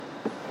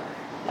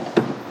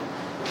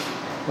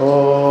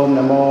ओम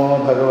नमो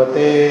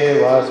भगवते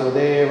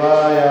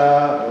वासुदेवाय।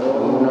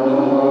 ओम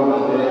नमो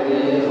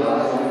भगवते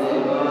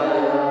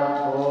वासुदेवाय।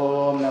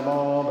 ओम नमो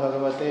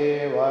भगवते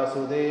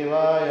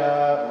वासुदेवाय।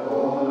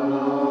 ओम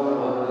नमो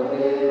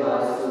भगवते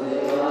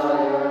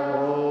वासुदेवाय।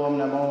 ओम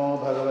नमो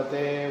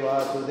भगवते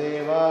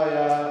वासुदेवाय।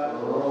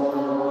 ओम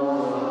नमो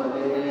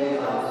भगवते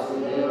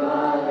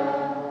वासुदेवाय।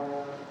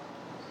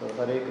 So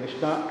Hare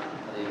Krishna.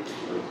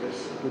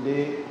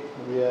 Today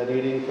we are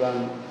reading from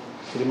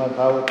Srimad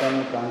Bhagavatam,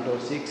 Canto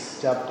 6,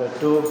 Chapter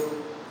 2,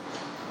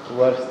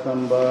 verse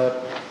number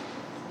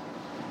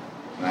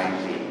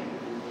 19.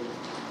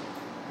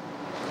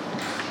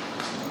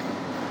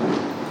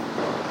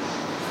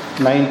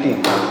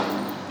 19.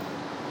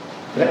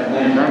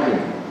 19.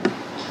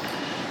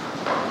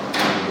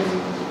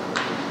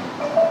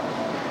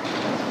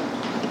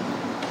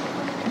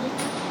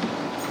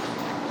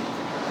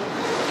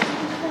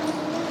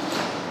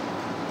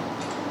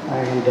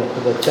 And the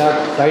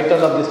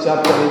title of this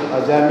chapter is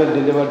Ajamil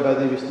delivered by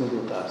the Vishnu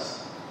Dutas.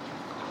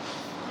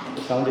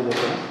 The sound is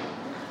okay?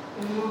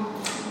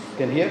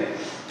 Can hear?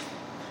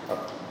 I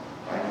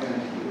can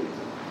hear it.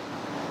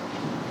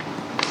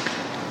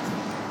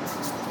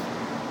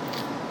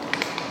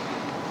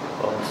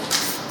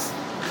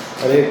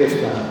 Hare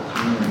Krishna.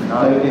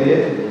 Now you can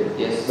hear?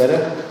 Yes.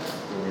 Better?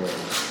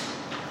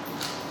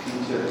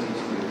 Teacher,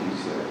 teacher.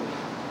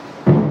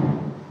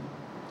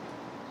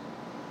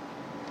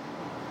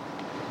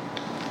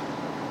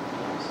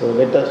 So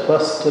let us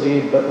first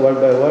read word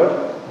by word,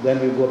 then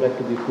we go back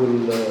to the full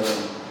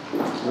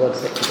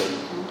words of today.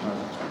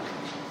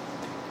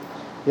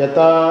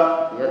 Yata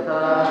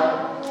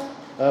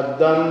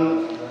abdam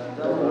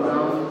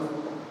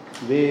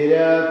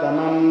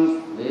viryatamam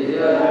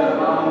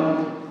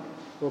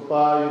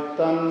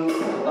upayuktam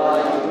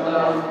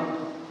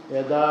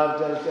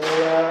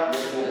yadarjachaya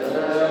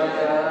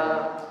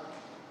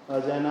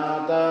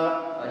ajanata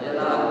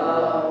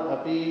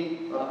api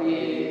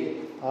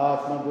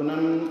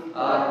atmagunam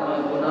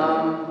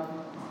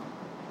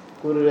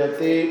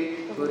kuryate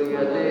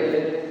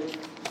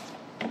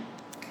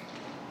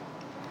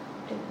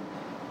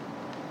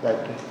that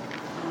way.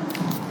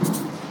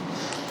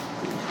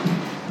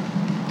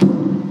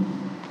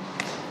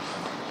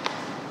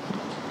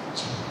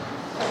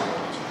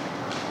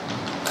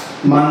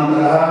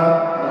 Mantra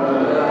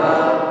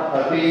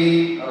api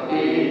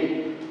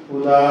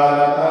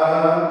udarata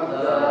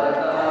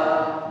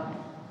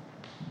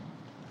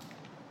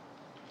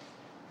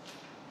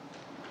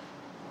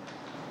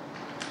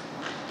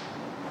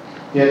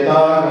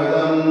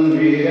yatagatam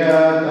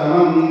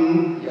viryatamam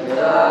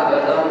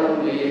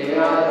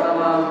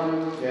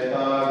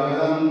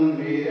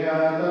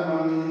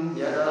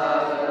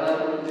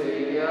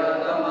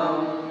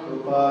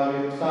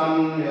upayuktam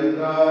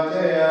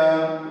yadrachaya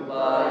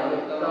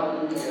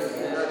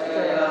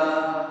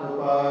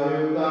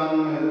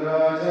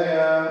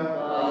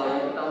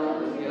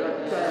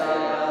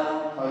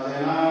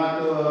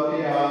ajanatu api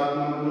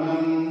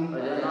atmagunam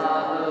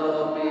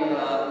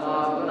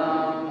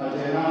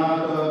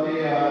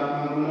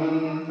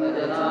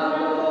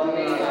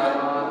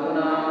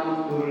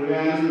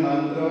kuryan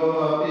mantro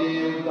api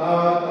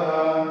udhata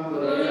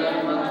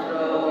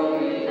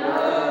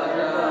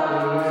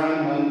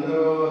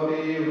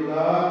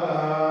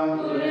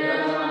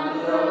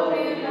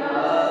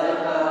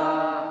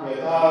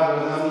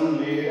yatagatam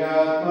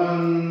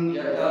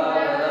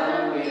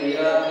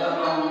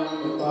viryatamam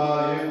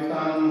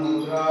upayuktam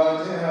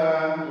mudrachaya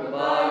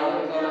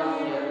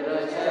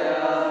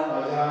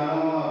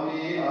ajano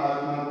api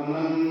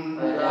atmagunam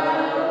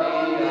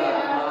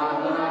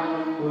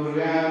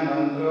kuryan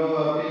mantro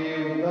api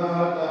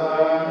udhata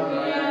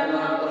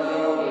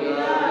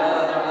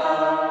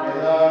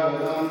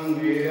yatagatam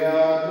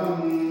viryatamam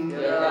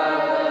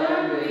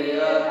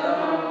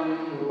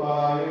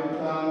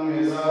upayuktam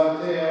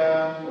yasachaya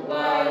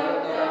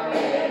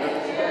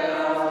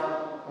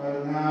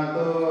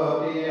ajnato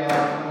api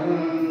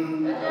atmagunam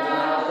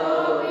kuryan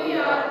mantro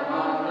api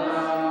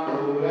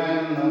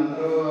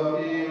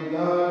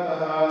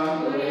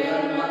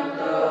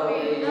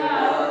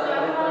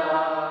udhata.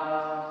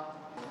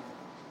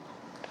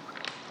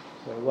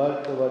 So word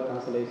to word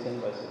translation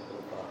by Sri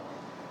Prabhupada.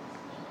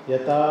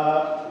 Yata,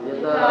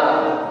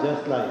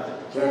 just like.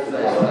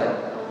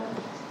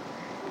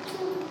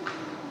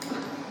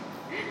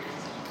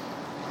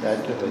 That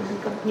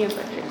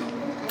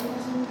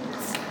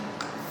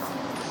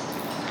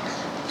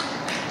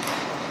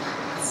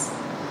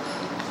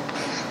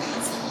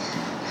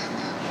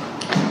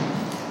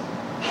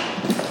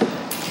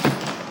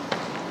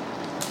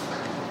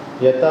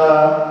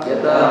Yata,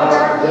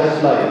 just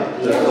like.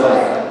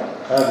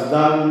 Have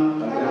done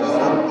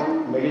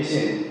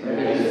medicine.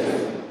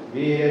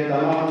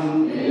 Viryatamam,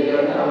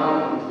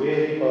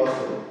 very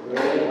powerful.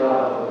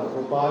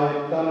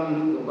 Upayuktam,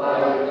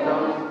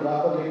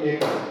 properly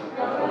taken.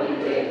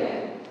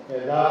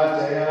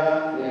 Yadachaya,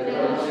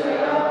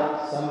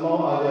 some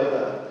more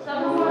other.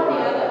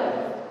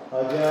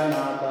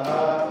 Ajanataha,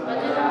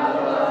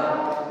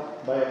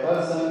 by a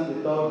person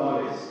without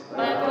knowledge.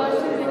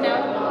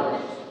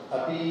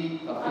 Api,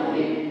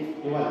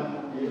 even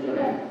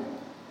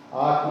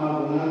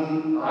Atma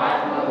Gunam,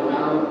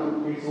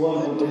 its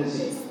own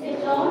potency.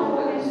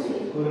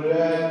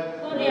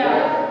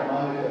 Kuryat,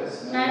 manifest.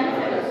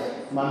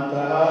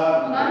 Mantra,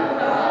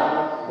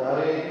 the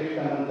Hare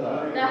Krishna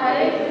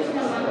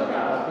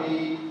mantra.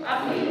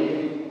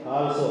 Api,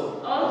 also.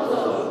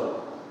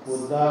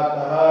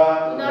 Uddataha,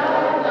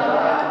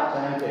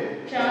 chanted.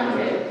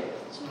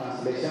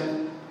 Translation.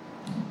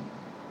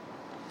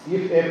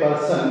 If a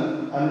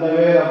person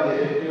unaware of the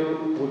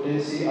effective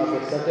potency of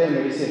a certain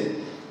medicine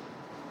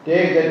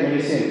take that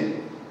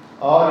medicine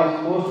or is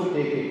forced to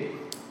take it,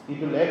 it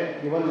will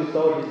act even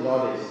without his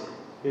knowledge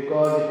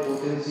because its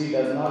potency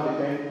does not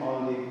depend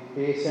on the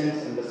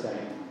patient's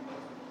understanding.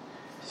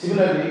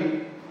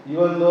 Similarly,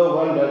 even though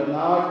one does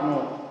not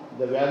know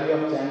the value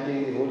of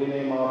chanting the holy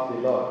name of the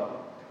Lord,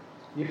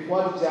 if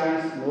one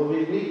chants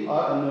knowingly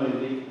or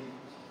unknowingly,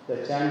 the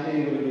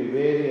chanting will be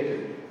very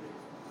effective.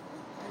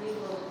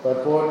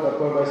 Purport by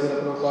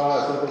Srila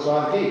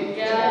Prabhupada ki.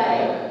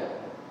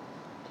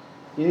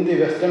 In the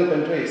Western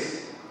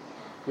countries,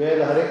 where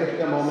the Hare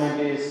Krishna movement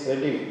is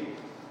spreading,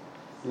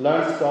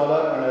 learned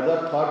scholars and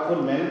other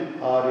thoughtful men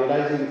are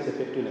realizing its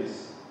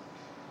effectiveness.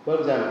 For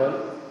example,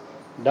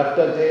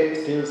 Dr. J.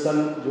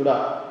 Stilson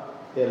Judah,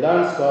 a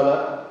learned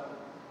scholar,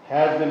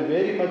 has been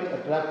very much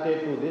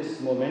attracted to this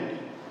movement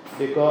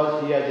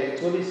because he has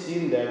actually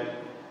seen that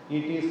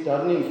it is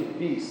turning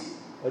hippies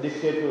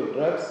addicted to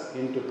drugs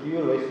into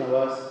pure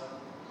Vaishnavas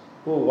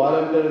who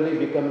voluntarily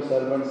become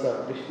servants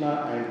of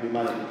Krishna and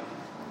humanity.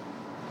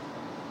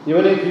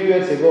 Even a few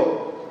years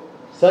ago,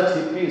 such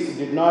hippies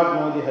did not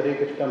know the Hare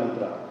Krishna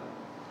mantra,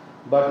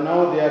 but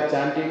now they are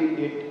chanting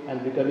it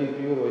and becoming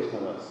pure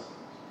Vaishnavas.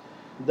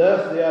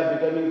 Thus, they are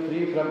becoming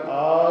free from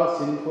all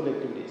sinful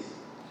activities,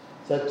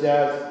 such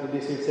as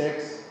illicit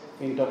sex,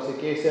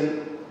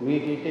 intoxication,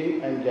 meat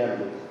eating, and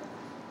gambling.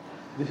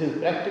 This is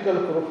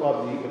practical proof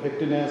of the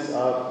effectiveness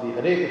of the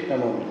Hare Krishna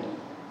movement,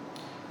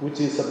 which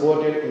is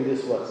supported in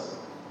this verse.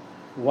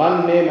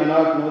 One may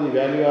not know the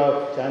value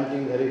of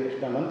chanting the Hare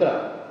Krishna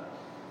mantra,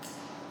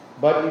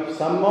 but if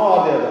somehow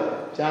or the other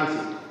chants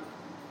it,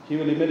 he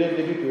will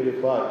immediately be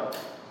purified.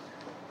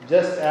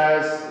 Just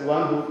as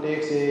one who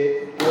takes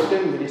a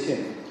potent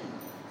medicine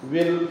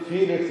will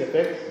feel its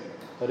effects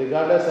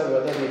regardless of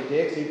whether he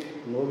takes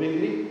it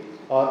knowingly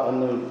or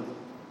unknowingly.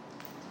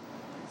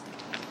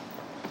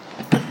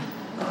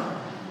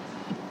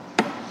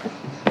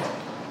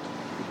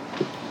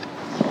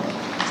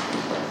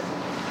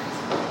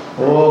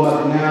 Om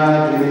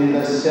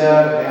Ajnana-Trivindasya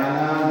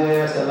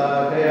Jnanadaya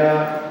Salakaya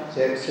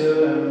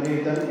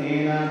Chakshur-amritam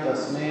ena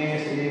tasmai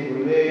Sri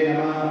Guruve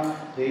Namah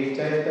Sri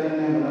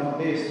Chaitanya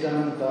Manobhishtam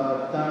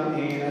Tartam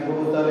ena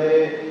bhutale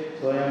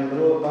Swayam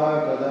Rupa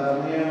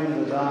Kadamayam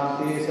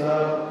Dudhanti Sa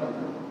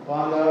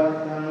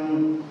Palatam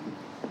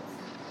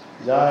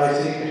Jai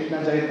Sri Krishna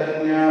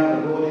Chaitanya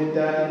Prabhu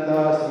Nityananda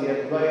Sri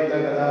Advaita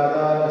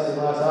Gadadhara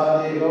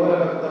Sivasadi Gaura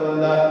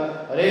Bhaktavranda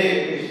Hare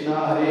Krishna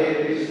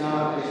Krishna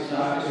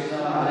Krishna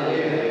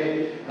Hare Hare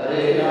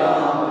Hare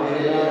Rama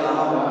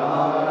Rama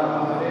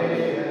Rama Hare Hare.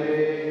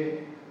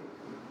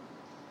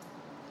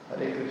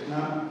 Hare Krishna.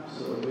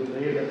 So we will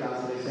read the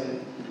translation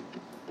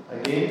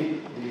again.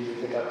 Please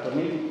repeat after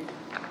me.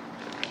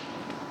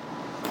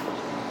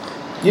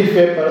 If a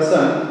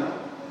person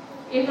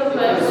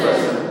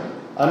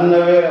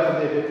unaware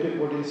of the effective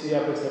potency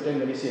of a certain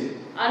medicine,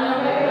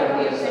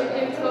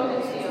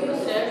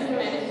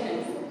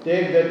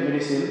 take that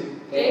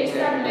medicine,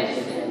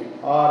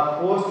 or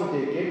forced to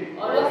take it,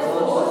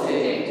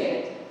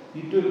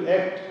 it will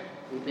act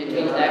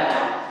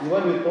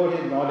even without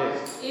his knowledge,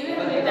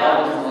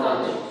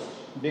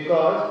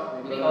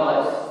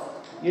 because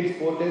its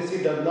potency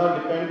does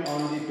not depend on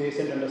the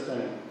patient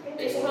understanding.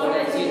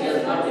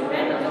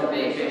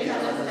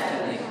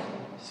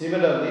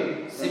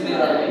 Similarly,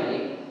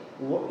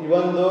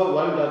 even though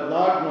one does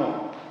not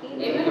know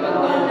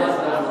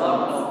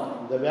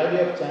the value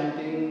of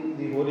chanting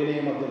the holy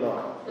name of the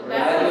Lord,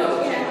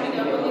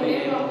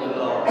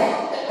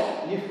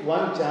 if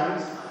one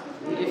chants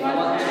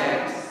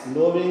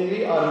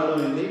knowingly or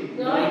unknowingly,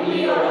 the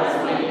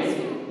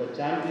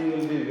chanting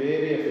will be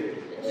very effective.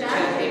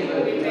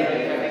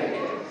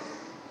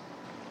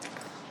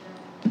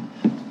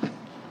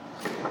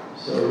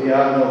 So we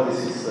all know this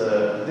is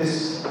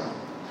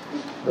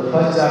the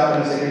first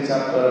chapter and second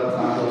chapter of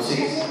Canto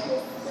 6.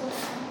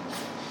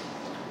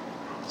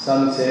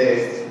 Some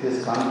say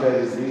this canto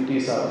is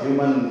beauties of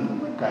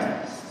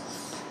humankind.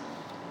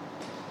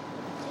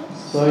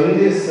 So in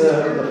this,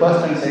 the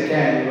first and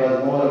second, it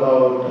was more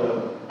about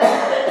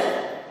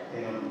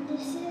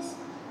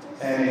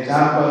an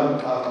example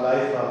of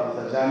life of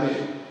the Jamil,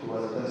 who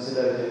was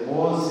considered the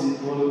most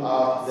sinful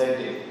of that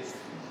day.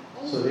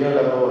 So we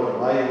heard about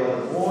why he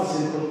was the most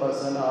sinful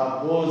person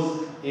of those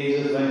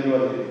ages when he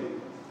was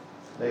living.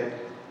 Right?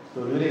 So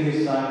during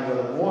his time, he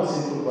was the most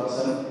sinful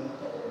person.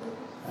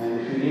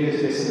 And if you need a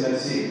special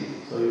mercy,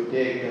 so you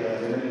take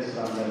remedies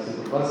from that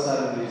sinful person,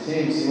 it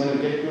seems even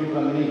you get cured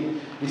from any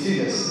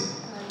diseases.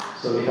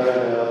 So we heard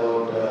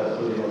about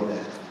story about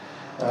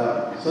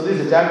that. So this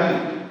is Jamil.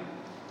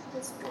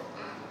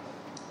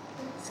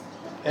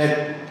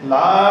 at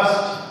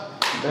last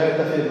breath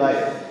of his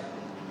life,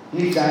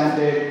 he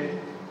chanted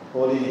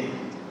holy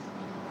name.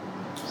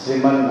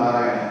 Sriman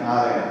Narayana,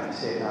 Narayana,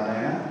 say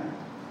Narayana.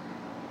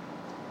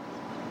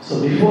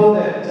 So before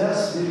that,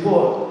 just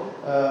before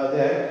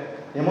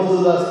that,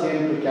 Yamadutas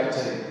came to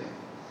capture him.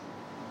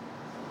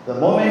 The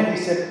moment he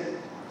said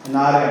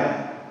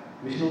Narayana,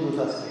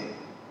 Vishnudutas came.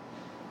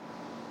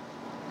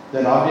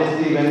 Then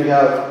obviously when we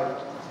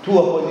have two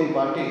opposing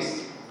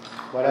parties,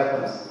 what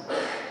happens?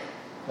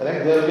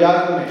 Correct? There will be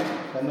argument.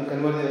 There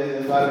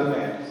will be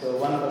argument. So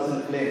one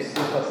person claims,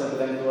 2%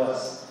 belong to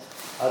us.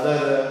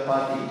 Other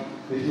party,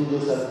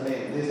 Vishnudutas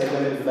claim, this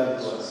again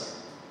belongs to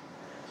us.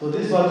 So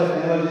this was the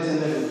conversation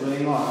that is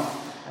going on.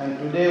 And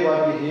today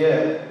what we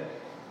hear,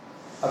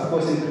 of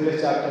course in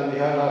previous chapter we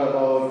heard all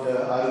about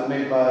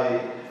argument by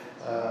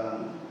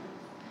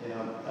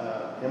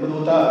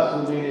Yamadutas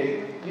who made a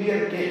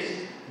clear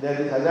case that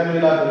this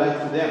Hajamila belongs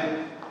to them.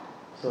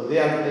 So they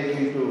have to take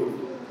him to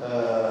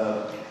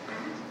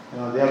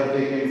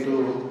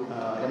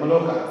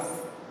Yamaloka.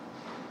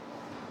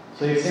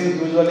 So it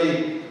seems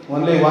usually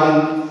only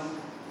one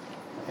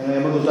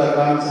Yamaduta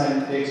comes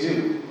and takes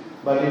you.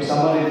 But if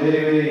someone is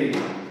very,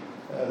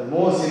 very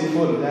more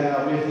sinful, then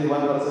obviously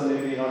one person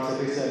may be not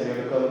sufficient. You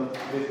have to come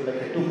with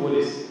like two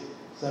police.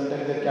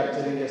 Sometimes they are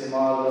capturing a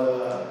small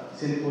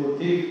sinful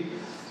thief.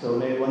 So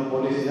maybe one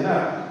police is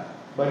enough.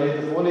 But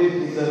if the police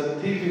is a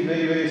thief is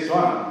very, very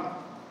strong,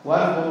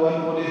 one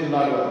police will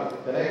not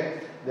work,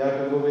 correct? They have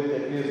to go with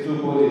at least two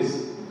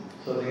police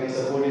so they can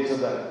support each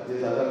other.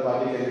 This other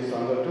party can be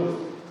stronger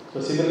too. So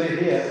similarly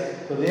here,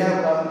 so they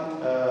have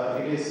come,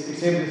 it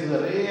seems this is a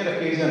rare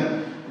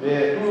occasion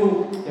where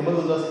two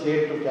Yamadutas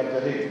came to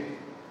capture him.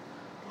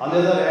 On the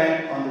other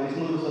hand, on the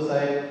Vishnuduta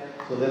side,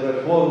 so there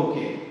were four who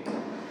came.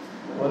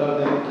 Four of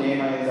them came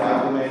and the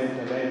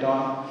argument went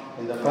on.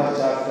 In the first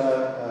chapter,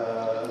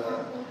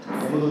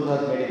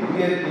 Yamadutas made a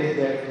clear case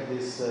that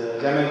this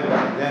Jamal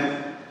belonged to them.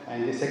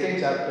 And the second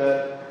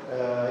chapter,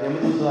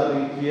 Yamadutas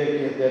made a clear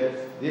case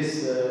that this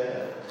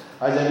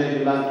Ajamil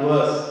belonged to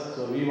us.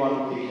 So we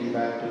want to take him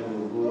back to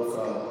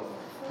Vaikuntha.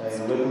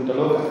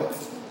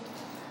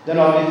 Then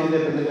obviously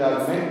they presented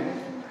argument.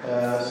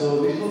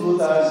 So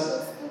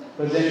Vishnudutas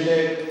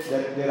presented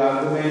that their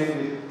argument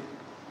with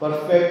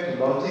perfect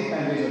logic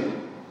and reasoning.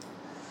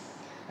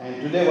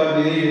 And today what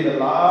we read is the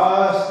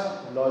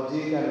last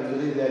logic and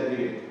reasoning they are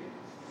reading.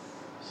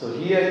 So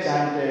here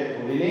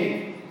chanted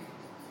Holy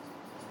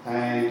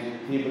and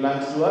he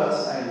belongs to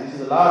us and this is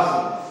the last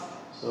one.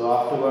 So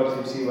afterwards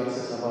you see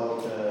verses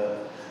about,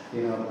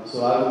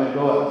 so argument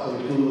over. So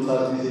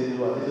Vishnudutas, this is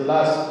the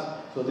last one.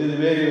 So this is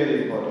very,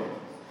 very important.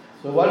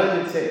 So what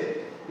does it say?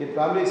 It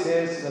probably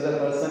says whether the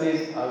person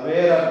is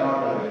aware or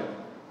not aware.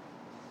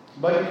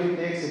 But if he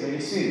takes a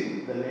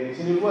medicine, the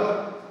medicine will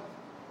work.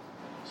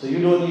 So you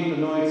don't need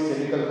to know its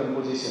chemical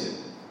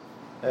composition.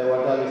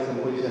 What are its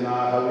composition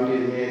are, how it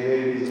is made,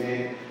 where it is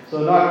made.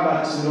 So not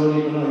much, you don't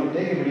need to know. You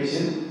take a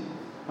medicine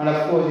and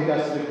of course it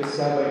has to be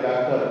prescribed by a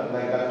doctor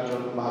like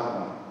Dr.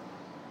 Mahatma.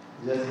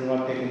 Just do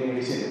not take any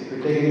medicine. If you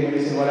take any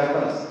medicine, what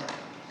happens?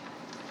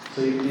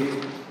 So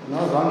you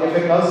wrong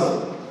effect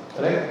also.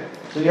 Correct?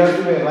 So you have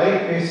to be a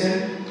right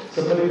patient,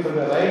 suffering from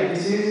the right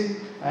disease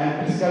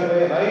and prescribed by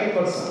a right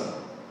person.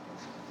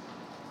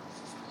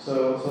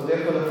 So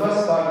therefore the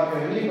first part, if you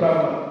have any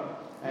problem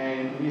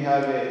and we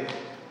have a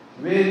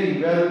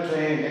very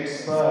well-trained,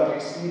 expert,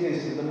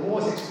 experienced, the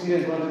most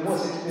experienced, one of the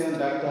most experienced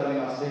doctor in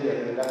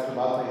Australia, Dr.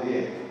 Mahatma is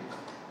here.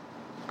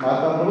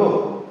 Mahatma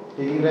Prabhu,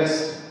 taking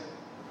rest.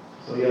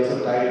 So he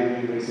also tried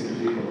giving medicine to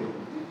people.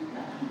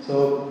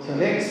 So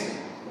next,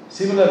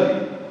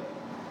 similarly,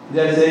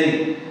 they are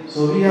saying,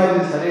 so we have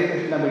this Hare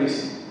Krishna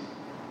medicine.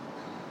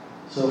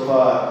 So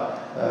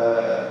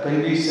for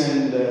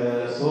conditioned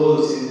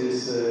souls in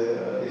this,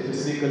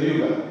 especially Kali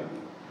Yuga.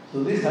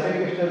 So this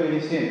Hare Krishna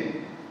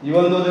medicine,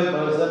 even though the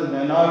person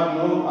may not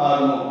know or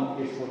know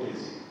its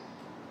potency.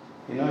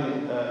 A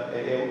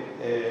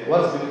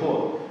verse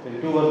before,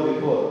 two verses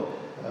before,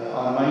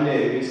 on Monday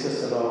we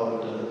discussed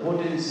about the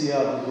potency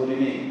of the holy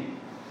name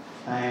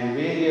and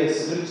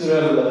various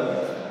scriptural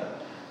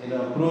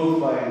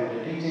proof and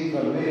teaching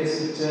from various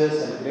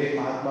scriptures and great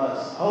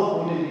Mahatmas, how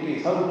potent it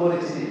is, how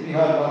glorious it is, we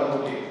have got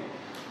about it.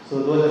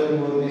 So those of you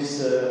who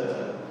missed,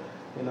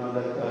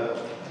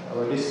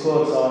 our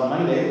discourse on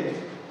Monday,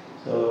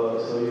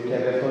 so you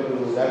can refer to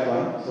that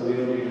one, so we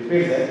don't need to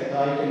repeat that.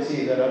 Now you can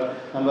see there are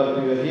a number of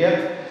people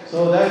here.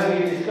 So that we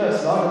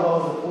discussed a lot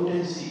about the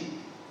potency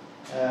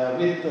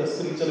with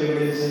spiritual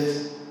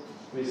evidences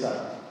we saw.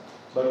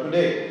 But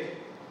today,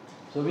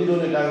 so we don't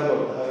need to talk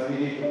about, we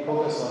need to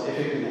focus on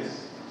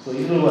effectiveness. So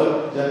it will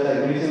work, just like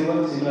medicine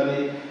works.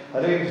 Similarly,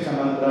 Hare Krishna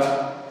mantra,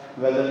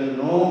 whether you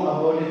know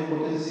about its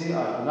potency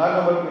or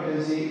not about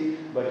potency,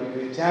 but if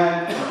you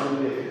chant, it will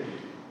be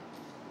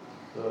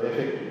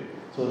effective.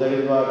 So that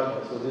is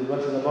what, so this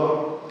verse is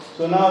about.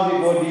 So now we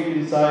go deep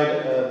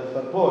inside the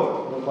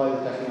purport. Prabhupada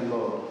is talking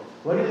about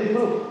what is the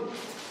proof?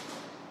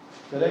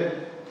 Correct?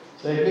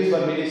 So at least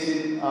for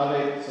medicine,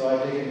 alright, so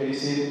I take a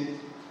medicine,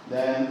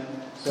 Then,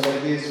 so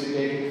like this, we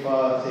take it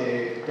for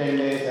say 10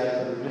 days as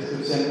per the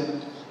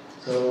prescription.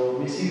 So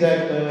we see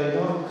that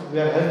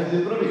your health is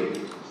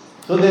improving.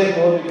 So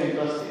therefore, we can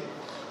trust it.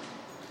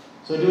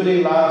 So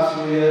during last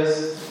 2 years,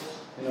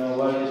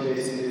 world is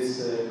facing this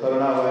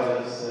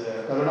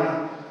coronavirus,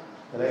 corona,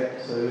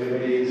 correct? So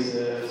everybody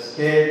is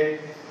scared.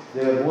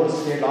 They were more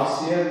scared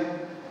last year,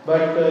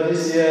 but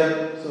this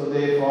year, so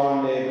they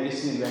found a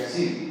medicine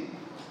vaccine,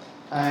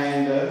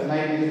 and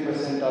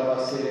 93% of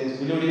Australians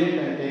believed in it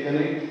and taken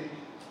it.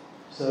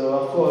 So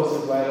of course,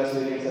 the virus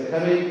variants are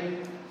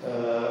coming.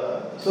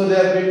 So they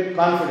are a bit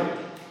confident,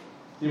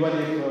 even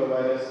if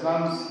virus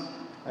comes,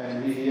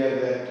 and we hear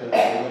that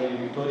even in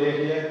Victoria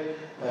here,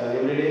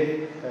 every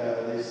day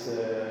this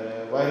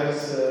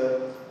virus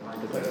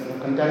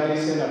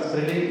contamination are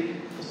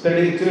spreading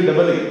actually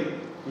doubling.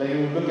 Like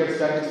you look at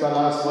statistics for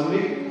last 1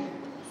 week,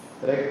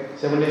 correct?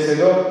 7 days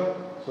ago,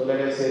 so let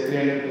us say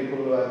 300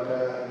 people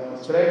were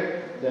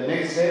spread. The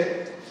next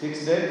day,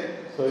 6 days,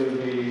 so it will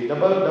be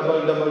double. Now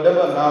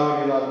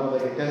it is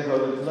almost like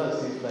 10,000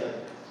 plus, seems like.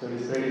 So it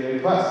is spreading very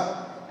fast.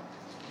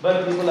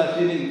 But people are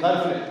feeling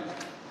confident.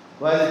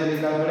 Why are they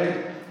feeling confident?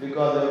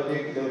 Because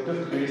they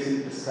took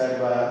medicine prescribed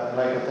by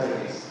right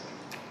authorities.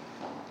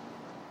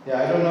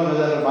 Yeah, I don't know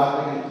whether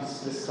Mark can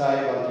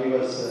prescribe or give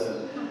us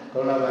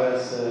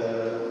coronavirus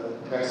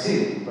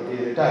vaccine, but he is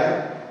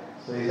retired.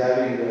 So he is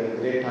having a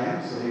great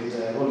time. So he is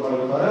a role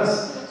model for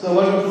us. So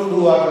what do you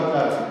do after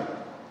traveling?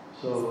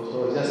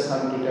 So just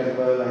come to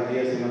temple and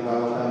hear Srimad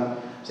Bhagavatam,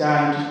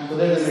 chant. So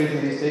that's the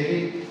medicine he is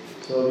taking.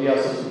 So we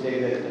also should take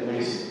that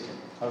medicine.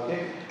 Okay.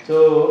 So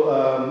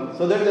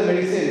that's the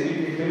medicine.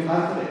 We feel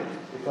confident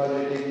because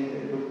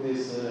we took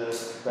this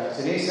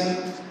vaccination.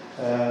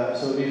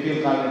 So we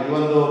feel confident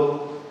even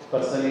though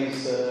person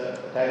is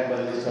attacked by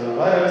this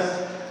coronavirus.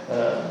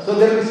 So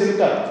there will be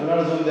symptoms. Do not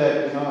assume that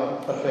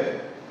perfect.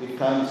 It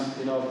comes,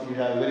 you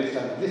have very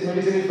strong. This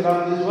medicine is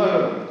from this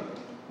world only.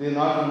 This is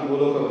not from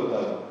Goloka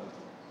Vrindavan.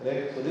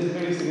 Right? So this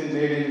medicine is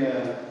made in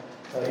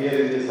here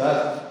in this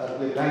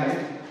earthly planet.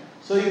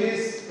 So it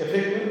is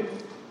effective.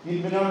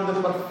 It may not be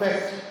the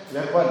perfect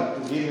weapon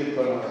to deal with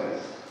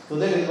coronavirus. So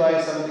that is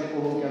why some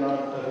people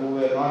who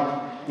were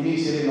not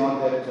initially not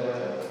that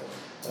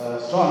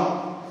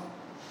strong,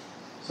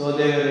 so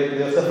they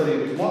are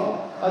suffering a bit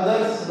more.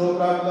 Others, no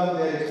problem,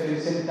 they are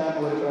experiencing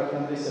time over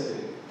problem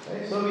disappearing.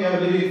 Right? So we have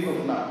a living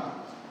proof now.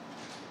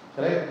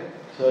 Correct?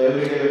 So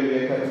every day when we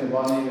wake up in the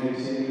morning, when we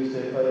see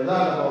newspaper, it's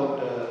all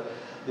about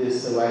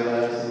this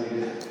virus and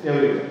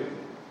everywhere.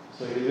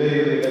 So it is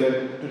very, very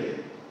relevant today.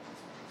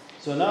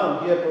 So now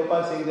here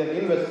Prabhupada is saying that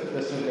in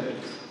Western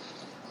countries.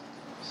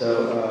 So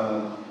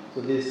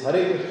this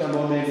Hare Krishna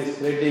movement is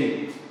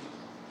spreading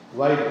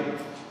widely.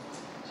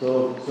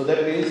 So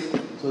that means,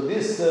 so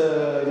this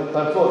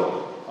purport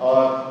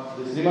or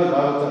the Srimad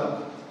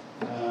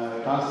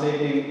Bhagavatam,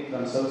 translating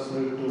from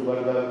Sanskrit to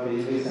Varga,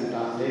 English and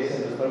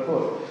translation, the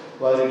purport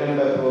was written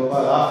by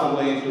Prabhupada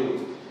after going to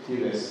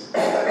US.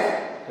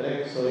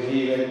 Correct? So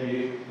he went to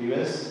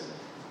US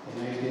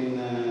in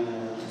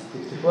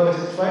 1964 or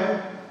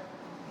 65.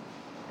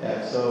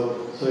 Yeah,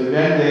 so he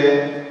went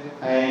there,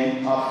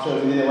 and after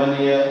within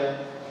 1 year,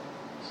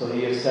 so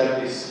he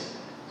established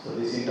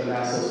this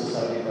International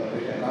Society for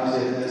Krishna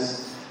Consciousness.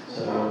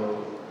 So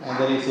and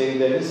then he's saying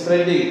that it's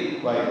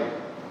spreading widely.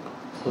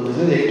 So this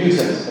is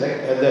acquisitions, correct?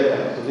 At that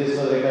time. So this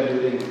was written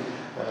during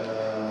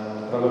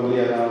probably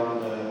around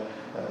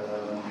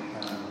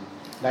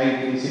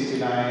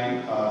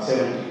 1969 or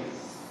 70.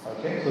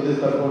 Okay, so this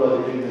purport was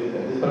written with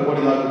that. This purport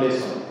is not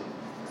today's one.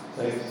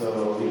 Right?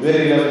 So it's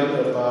very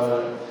relevant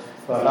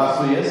for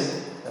last 2 years,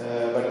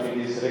 but it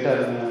is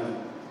written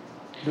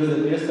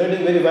it is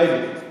spreading very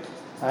widely.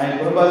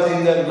 And Prabhupada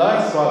saying that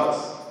learned scholars,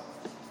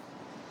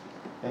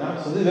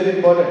 so this is very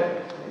important.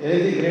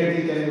 Anything great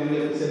thing can be only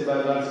appreciated by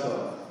learned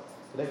scholars.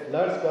 Like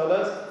learned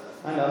scholars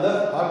and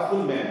other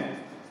thoughtful men.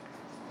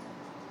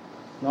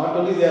 Not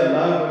only they are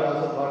learned but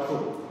also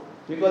thoughtful.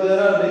 Because there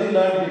are many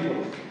learned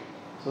people.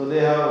 So they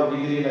have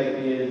degree like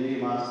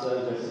PhD,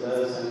 Masters,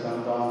 Bachelors, and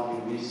come down to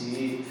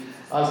BCE.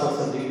 All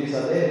sorts of degrees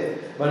are there.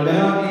 But may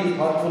not be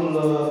thoughtful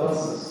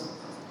persons.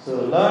 So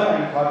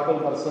learned and thoughtful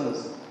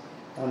persons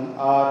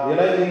are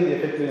realizing the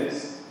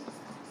effectiveness.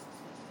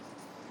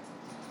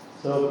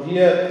 So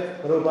here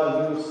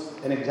Prabhupada gives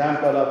an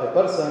example of a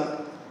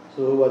person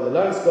who was a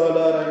learned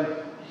scholar and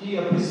he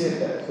appreciates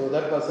that. So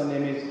that person's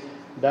name is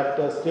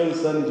Dr.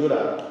 Stilson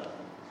Judah.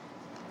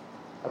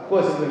 Of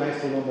course, it would be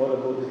nice to know more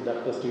about this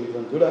Dr.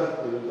 Stilson Judah.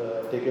 We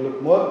will take a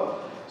look more.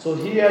 So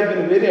he has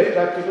been very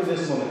attracted to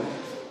this moment.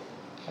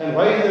 And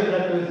why is he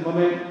attracted to this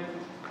moment?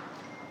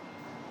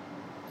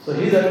 So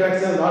his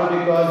attraction is not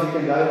because he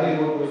can directly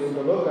go to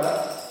Vaikuntha Loka,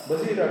 but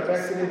he is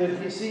attracted in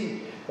that he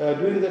see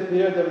during that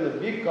period there was a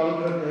big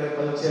counter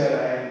culture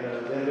and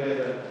there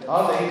were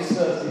all the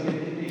youngsters,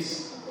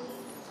 hippies.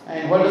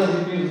 And what does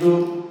hippies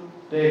do?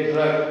 Take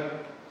drug.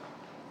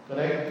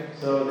 Correct?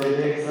 So they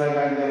take drug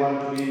and they want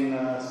to be in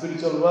a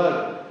spiritual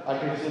world,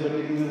 artificially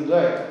taking this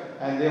drug,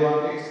 and they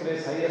want to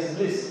express highest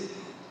bliss.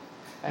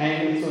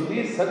 And so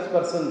these such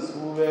persons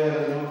who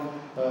were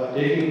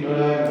taking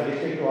drugs,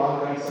 addicted to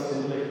all kinds of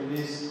sinful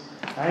activities,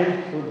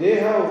 and so they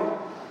have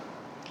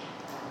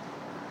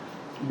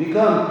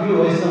become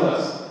pure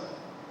Vaishnavas.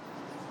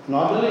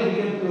 Not only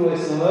became pure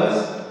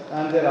Vaishnavas,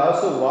 and they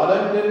also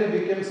voluntarily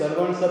became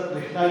servants of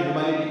Krishna and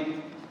humanity.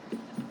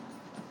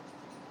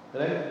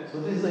 Right? So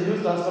this is a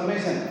huge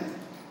transformation.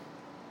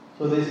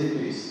 So this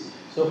is.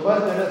 So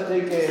first let us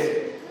take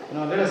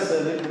let us a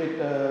little bit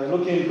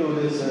look into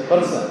this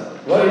person.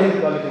 What is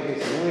his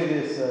qualification? Who is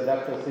this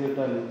Dr.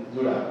 Sirtan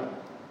Juda?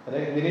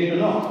 Right? We need to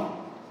know.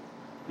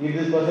 If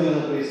this person is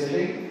a priest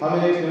setting, how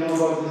many of you know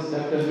about this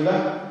Dr.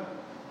 Juda?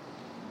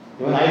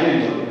 Even I didn't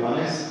know, to be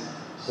honest.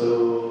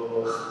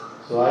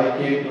 So I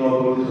came to know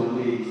about this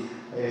only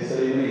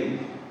yesterday evening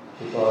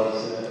because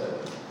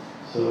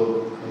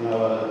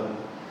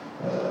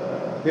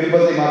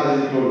Tirupati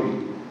Mataji told me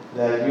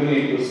that you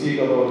need to speak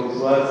about this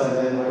verse and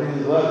then what is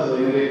this verse. So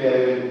immediately I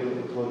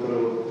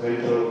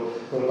went through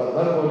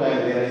Purport and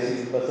then I see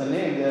this person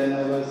name. Then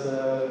I was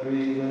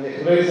doing the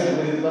exploration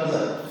with this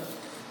person.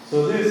 So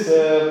this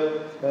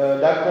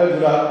Dr.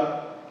 Juda,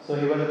 so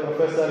he was a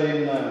professor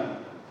in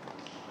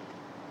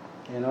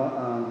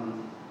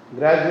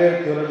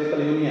Graduate Theological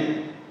Union.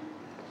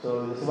 So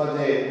this was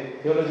a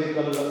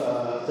theological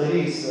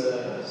studies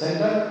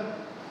center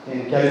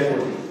in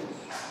California.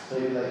 So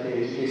it was like an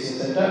education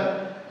center.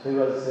 So he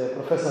was a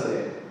professor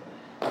there.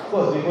 Of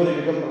course, before he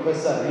became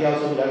professor, he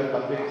also would have a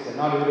publication.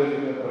 Not everyone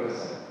became a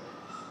professor.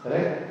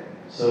 Correct?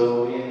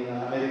 So in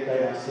America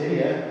and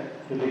Australia,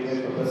 to become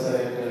a professor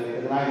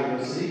at Nile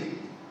University,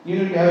 you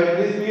need to have at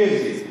least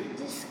PhD.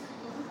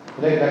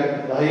 Like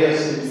the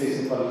highest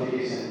education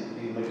qualification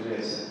in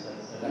material science,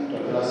 that's Doctor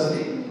of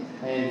Philosophy.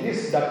 And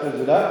this Dr.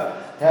 Juda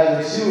has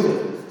received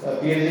a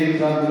PhD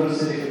from the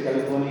University of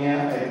California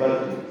at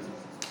Berkeley.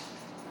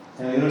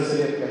 And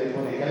University of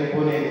California.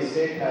 California, the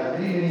state, has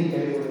many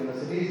California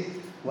universities.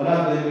 One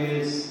of them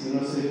is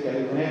University of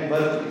California at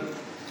Berkeley.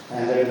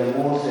 And that is the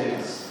most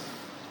famous,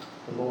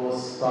 the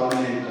most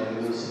prominent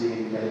university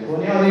in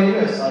California or in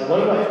US or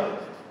worldwide.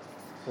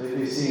 So if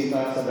you see in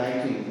terms of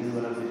ranking, this is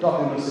one of the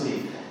top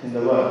universities in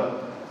the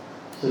world.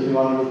 So if you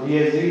want to do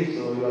PhD,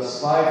 so you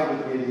aspire to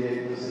PhD at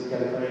University of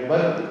California at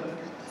Berkeley.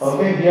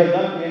 Okay, he has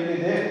done PhD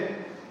there.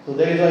 So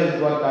that is why this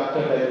is what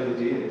doctor title is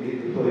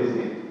before his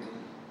name.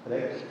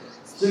 Right?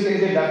 So you can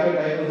get doctor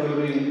title by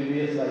doing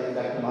MBBS like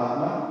Dr.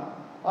 Mahatma,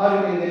 or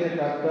you can get a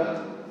doctor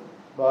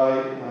by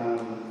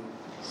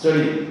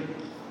studying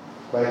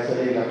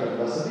Dr.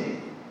 Philosophy.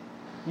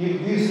 If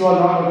these two are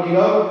not working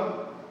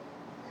out,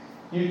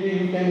 you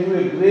can do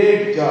a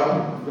great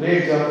job for the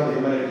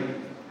humanity.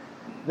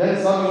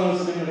 Then some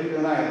university will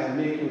recognize and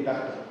make you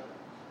doctor.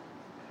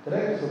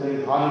 Correct? So there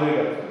is honorary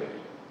doctorate.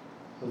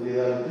 So these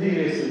are three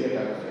ways to get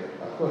doctorate.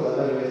 Of course,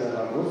 other ways are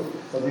not good,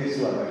 but these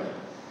two are better.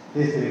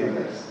 These three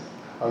methods.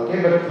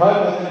 Okay, but third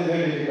method is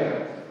very difficult.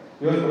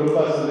 Even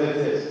Prabhupada somewhere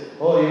says,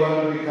 oh, you want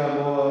to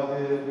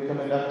become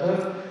a doctor?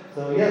 So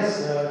yes,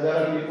 there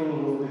are people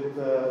who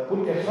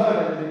put effort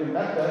and become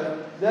doctor.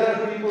 There are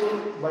people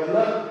by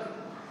luck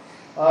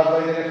or by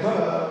their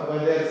effort, by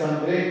their some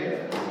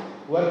great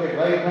work at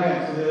right time,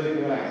 so they were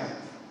recognized.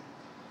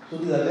 So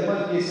these are never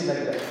cases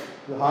like that.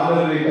 The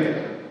honorary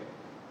doctor.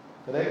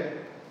 Correct?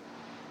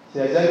 See,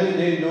 Ajahn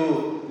didn't do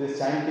this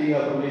chanting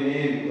of holy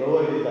name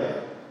throughout his life.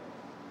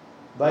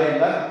 By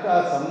luck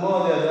or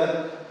somehow or the other,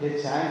 he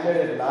chanted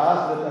at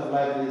last breath of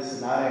life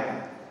this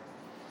Narayana.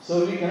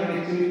 So we cannot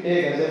actually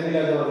take Ajahn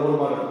as our role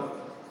model.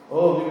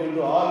 Oh, we will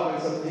do all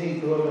kinds of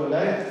things throughout our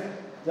life.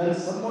 Then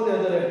somehow or the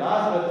other, at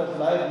last breath of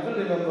life, we will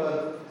remember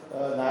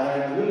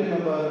Narayana, we will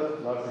remember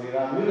Lord Sri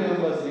Ram, we will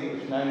remember Sri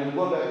Krishna, and we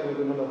will go back to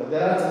remember. But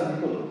there are some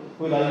people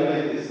who will argue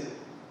like this.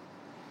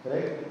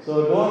 Correct?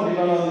 So don't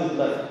depend on this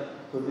luck.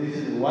 So this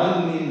is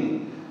 1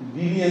 in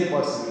billion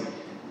possibility.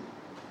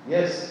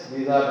 Yes,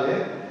 these are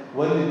there.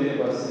 1 in billion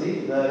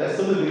possibility. The rest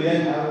of the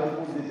billion have to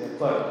put this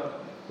effort.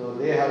 So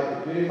they have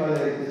to purify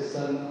their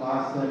existence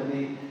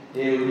constantly,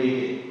 every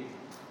day.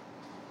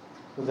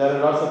 So there are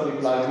lots of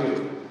people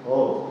argue.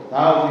 Oh,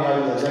 now we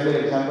have the general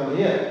example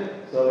here.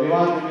 So we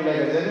want to be like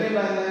a general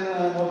and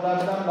then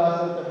Motatam,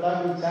 last of the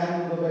time we chant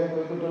and go back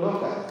to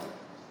Loka.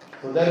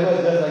 So that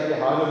was just like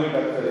a honorary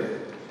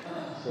doctorate.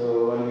 So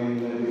 1 in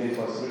billion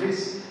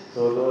possibilities.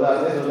 So those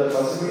are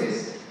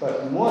possibilities.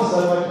 But most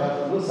servants have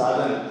to do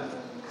sadhana.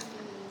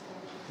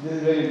 This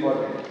is very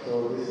important.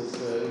 So this is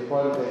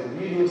important that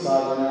we do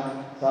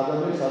sadhana.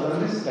 Sadhana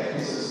means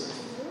practices.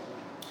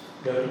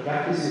 You have to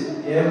practice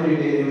it every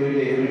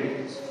day.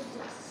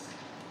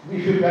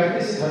 We should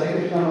practice Hare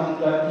Krishna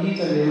mantra each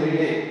and every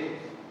day.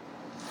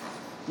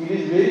 It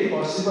is very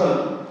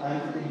possible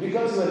and it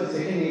becomes your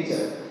second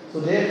nature. So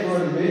therefore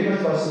it is very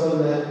much possible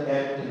that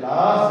at the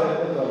last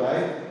breath of your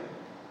life,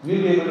 we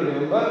will be able to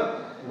remember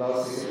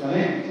Lord Sri Krishna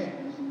name.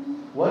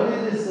 What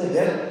is this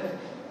death?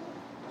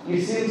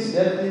 It seems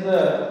death is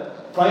the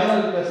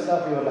final test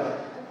of your life.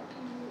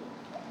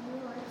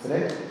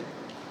 Correct?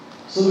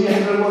 So we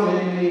undergo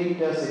many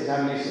tests,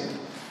 examinations.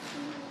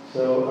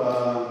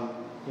 So,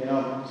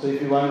 so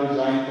if you want to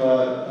join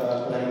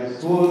for primary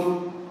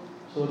school,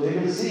 so they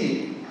will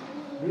see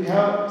do you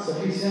have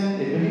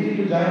sufficient ability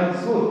to join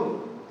the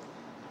school?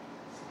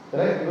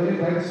 Correct? When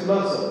you private school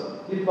also,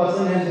 if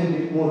person has a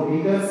bit more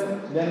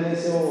weaker, then they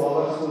say, oh,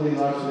 our school is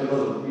not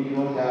suitable. We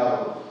don't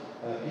have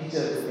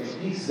teachers who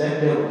can teach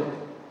that level.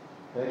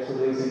 Right? So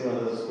they will send to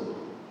another school.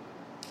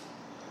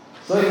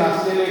 So in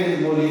Australia it is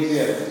more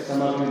easier.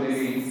 Some of you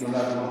maybe do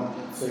not know.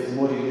 So it's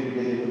more easy to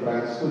get into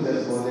private school.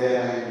 Just go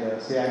there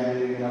and say I'm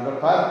living in Albert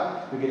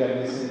Park. You get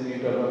admission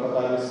into Albert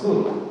Park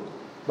school.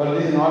 But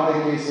this is not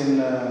the case in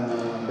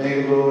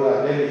Bangalore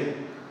or Delhi.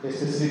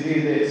 Especially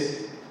these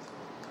days.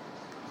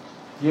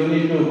 You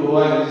need to go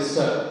and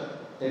register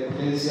a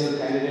potential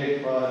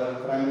candidate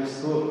for primary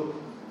school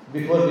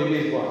before baby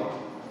is born.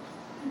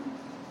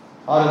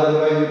 Or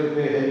otherwise you have to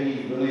pay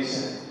heavy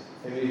donation,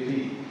 heavy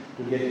fee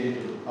to get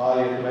into. Or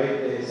you have to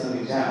write some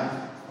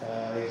exam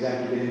to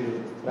get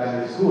into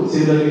primary school.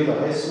 Similarly for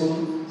high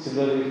school,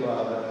 similarly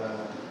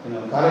for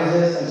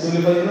colleges, and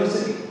similarly for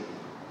university.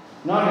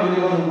 Not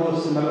everyone who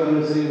goes to Melbourne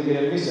University will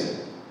get admission.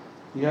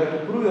 You have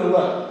to prove your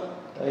work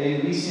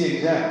in VC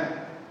exam.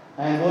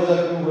 And those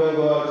are who have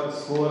got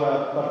score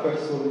a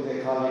perfect score which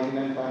they call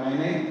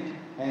 99.99,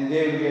 and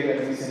they will get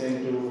admission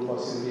into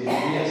possibly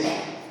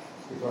MBS.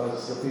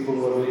 Because the people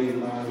who are doing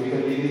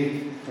medical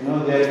degree,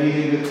 they are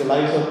dealing with the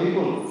lives of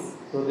people.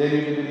 So they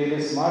need to be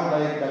really smart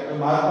like Dr.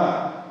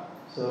 Mahatma.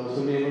 So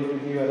to be able to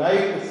give a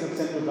right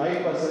prescription to the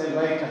right person at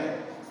right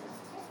time.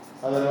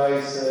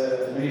 Otherwise,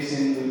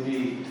 medicine will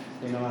be,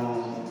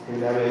 will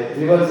have a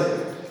reverse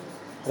effect.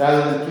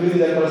 Rather than killing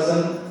that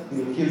person,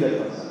 you will kill that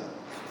person.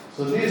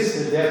 So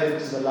this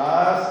death is the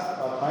last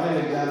or final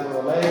exam for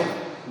our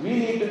life. We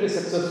need to be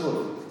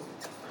successful.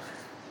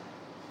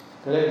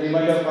 Correct? We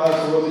might have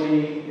passed so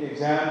many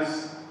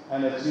exams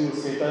and achieved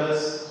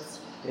status,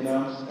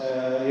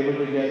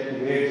 able to get a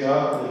great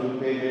job, able to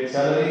pay great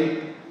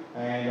salary,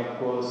 and of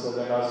course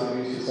that also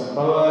gives you some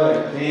power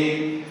and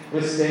fame,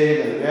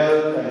 prestige and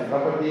wealth and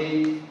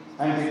property.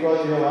 And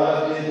because you have all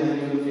of this, then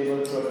you will be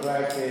able to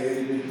attract a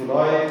very beautiful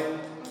wife.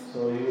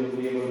 So you will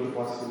be able to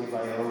possibly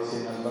buy a house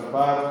in Albert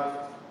Park,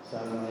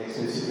 some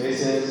expensive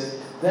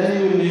places. Then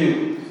you will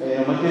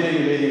live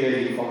materially very,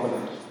 very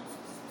opulent.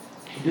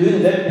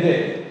 During that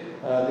period,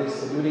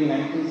 during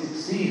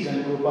 1960s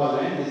when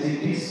Prabhupada went, the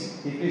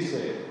hippies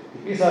were.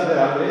 Hippies are there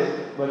always,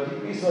 but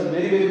hippies were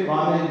very, very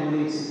common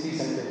during 60s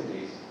and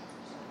 70s.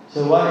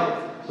 So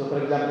why? So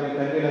for example, in a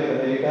country like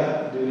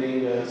America,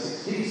 during the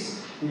 60s,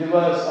 it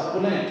was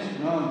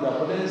opulent. The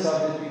opulence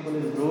of the people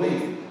is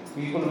growing.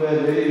 People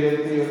were very,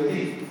 very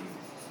wealthy.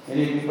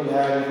 Many people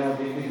had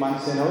big, big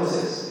mansion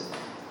houses.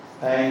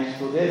 And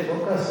so their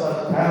focus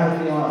was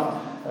primarily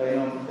on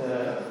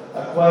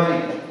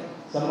acquiring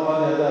some of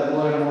the other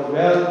more and more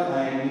wealth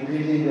and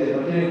increasing their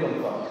material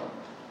comfort.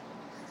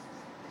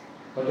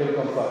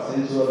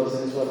 Sensual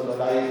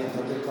life and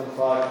material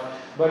comfort.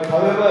 But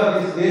however,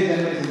 this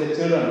generation, the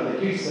children, the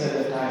kids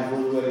at the time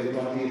who were in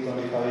 20,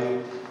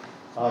 25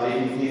 or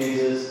 18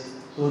 teenagers,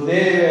 so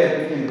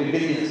they became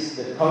rebellious,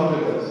 the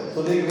counterculture.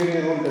 So they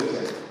created their own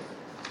culture.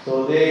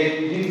 So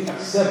they didn't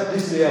accept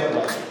this way of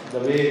life, the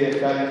way their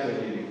parents were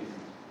living.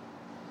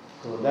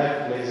 So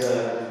that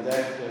pleasure,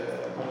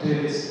 that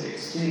materialist,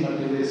 extreme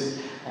materialist,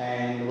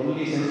 and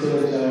only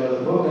sensualism was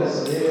the focus.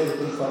 So they were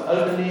looking for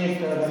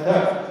alternate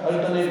method,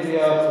 alternate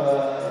way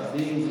of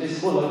being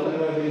blissful,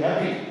 alternate way of being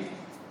happy.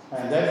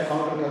 And that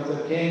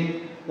counterculture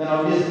came. Then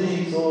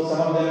obviously, so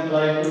some of them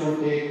tried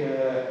to take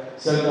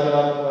shelter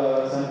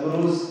of some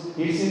gurus.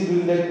 It seemed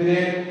during that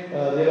period,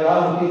 they were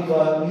all looking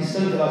for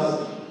Eastern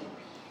philosophy.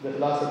 The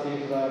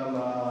philosophy from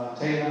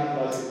China,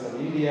 philosophy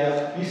from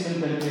India,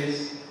 Eastern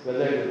countries,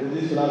 whether it is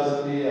Buddhist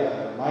philosophy,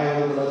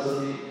 Maya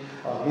philosophy,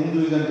 or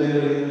Hinduism,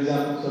 general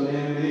Hinduism. So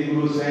many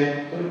gurus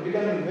went. So it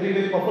became very,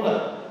 very popular.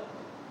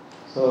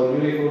 So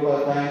during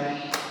Prabhupada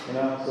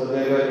time, so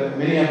there were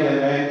many of them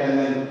went, and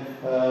then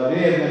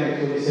many of them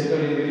actually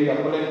settled in a very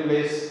opulent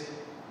place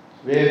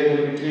where they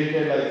will be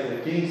treated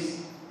like kings.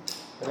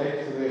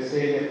 Right? So they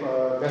stay in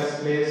a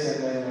best place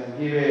and then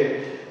give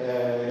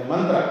a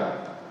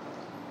mantra.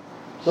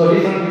 So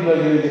different people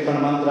are giving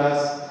different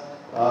mantras.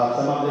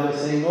 Some of them are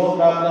saying, no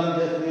problem,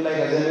 just be like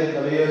Ajamit,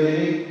 the way you are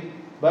living.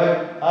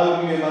 But I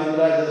will give you a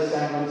mantra, just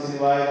stand once in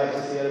a while, I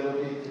just hear about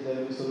it, there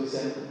will be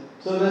solution.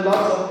 So there are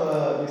lots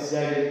of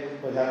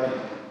misguided was happening.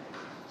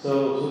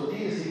 So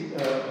these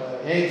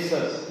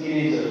youngsters,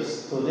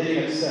 teenagers, so they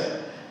didn't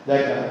accept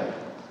that happened.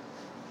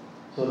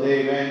 So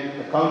they went,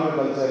 the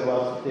counterculture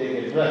was to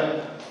take a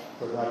drug.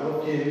 So they thought,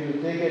 okay, we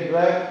will take a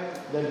drug,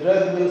 the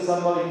drug will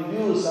somehow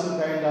induce some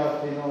kind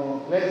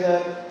of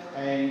pleasure,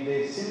 and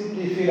they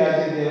simply feel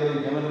as if they were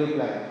in heavenly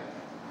planet.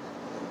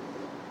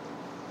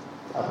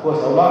 Of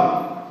course, how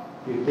long?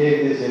 You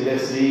take this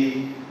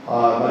LSD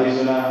or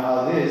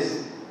marijuana or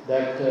this,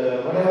 that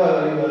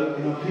whatever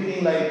you are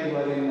feeling like you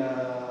are in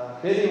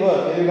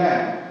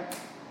fairyland,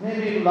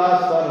 maybe it will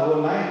last for the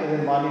whole night, and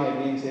then morning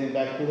again saying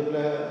back to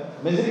the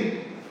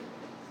misery.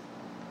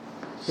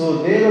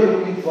 So they were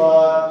looking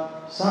for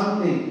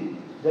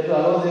something that will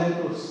allow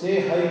them to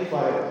stay high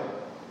forever.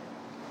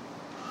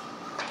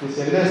 This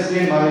LSD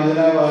and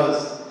marijuana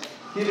was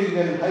He will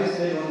get high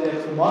stage only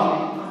after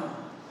morning,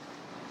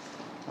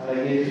 and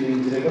again feeling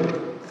miserable.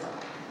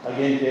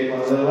 Again take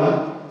another one.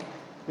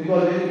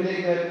 Because when you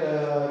take that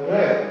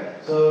drug,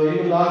 so you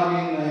will not be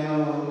in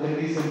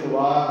condition to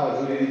walk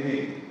or do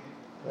anything.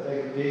 But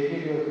if you take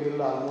it, you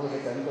feel almost a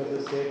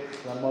 10% state,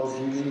 somehow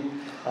feeling, you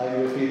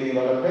are feeling a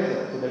lot of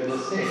pressure. So that is the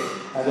state.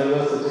 And there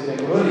was such a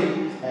temporary,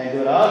 and you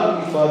are all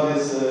looking for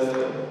this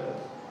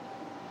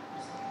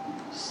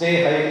stay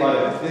high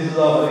forever. This is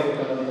how Hare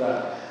Krishna mantra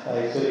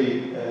actually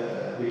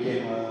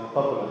became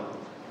popular.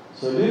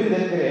 So during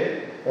that period,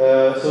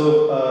 so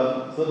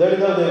that is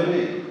how they will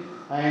be.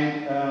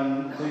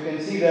 And so you can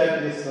see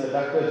that this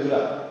Dr.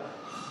 Jura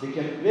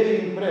became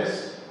very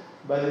impressed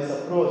by this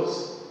approach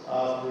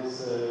of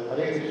this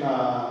Hare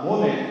Krishna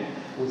movement,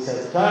 which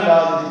has turned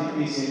all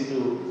these hippies into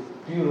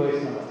pure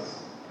Vaishnavas.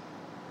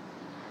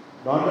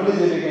 Not only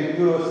they became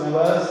pure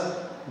Vaishnavas,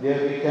 they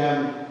became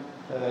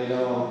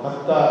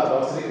Bhakta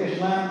Lord Sri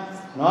Krishna.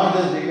 Not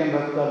just became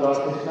Bhakta Lord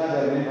Krishna,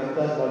 there are many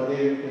Bhaktas, but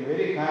they became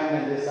very kind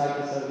and they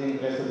started serving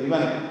rest of the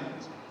humanity.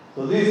 So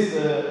this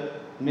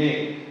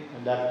made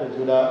Dr.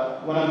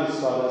 Judah, one of the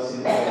scholars in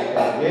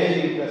India,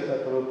 very impressed by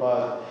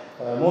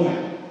Prabhupada's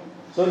movement.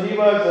 So he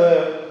was,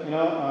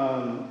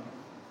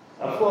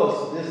 of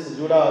course, this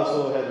Judah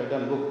also has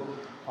written a book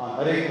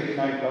on Hare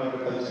Krishna and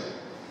counterculture.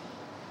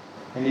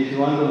 And if you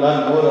want to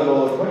learn more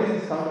about what is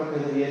this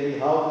counterculture really,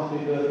 how the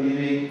people are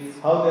living,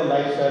 how their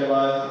lifestyle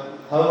was,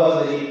 how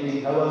was they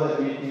eating, how was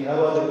they eating,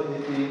 how was they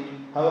thinking,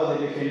 how was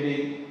they defending.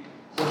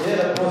 So their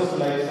approach to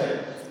lifestyle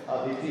of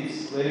hippies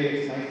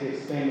very nicely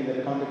explained in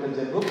the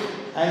counterculture book.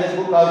 And the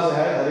book also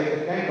has Hare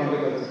Krishna and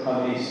counterculture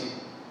combination.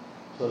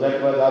 So that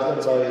was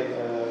authored by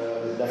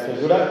Dr.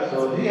 Judah. So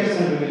he has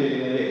contributed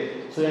in a way.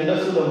 So he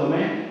understood the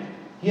moment.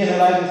 He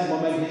analyzed this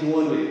moment his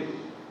own way.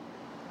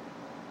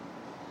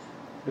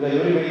 Because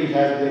everybody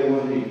has their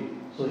own view.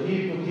 So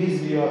he took his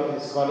view of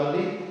his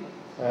scholarly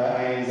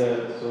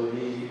so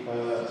he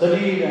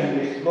studied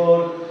and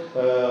explored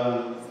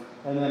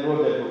and then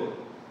wrote that book.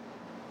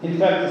 In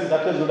fact, this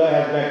Dr. Judah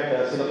had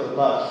met Srila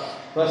Prabhupada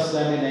first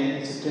time in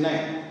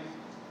 1969.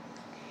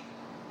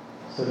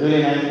 So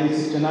during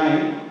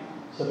 1969,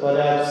 so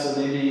perhaps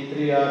maybe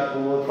 3 or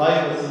 4,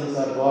 5 persons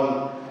are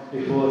born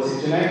before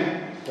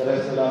 69, the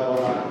rest are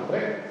born after,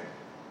 correct?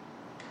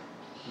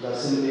 The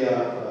assembly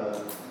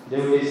of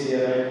devotees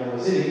here right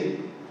now sitting.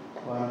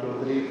 1,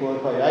 2, 3, 4,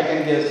 5. I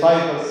can guess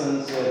 5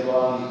 persons were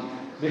born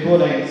before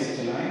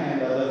 1969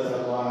 and others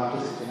are born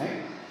after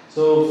 69.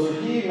 So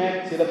he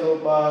met Srila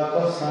Prabhupada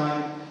first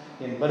time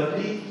in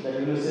Berkeley, the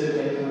University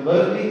of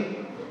Berkeley.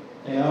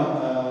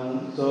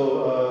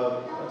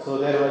 So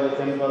there was a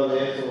temple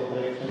there, so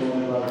Hare Krishna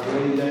movement was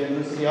growing in that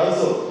university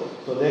also.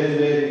 So there is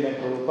where he met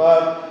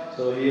Prabhupada.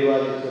 So he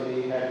was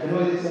actually had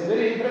conversation,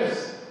 very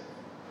impressed.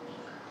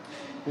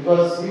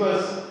 Because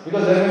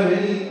there were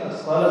many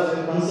scholars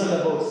who were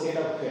concerned about state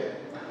of affairs.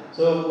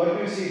 So what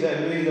you see that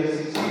during the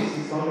 60s,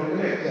 he found a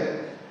correct.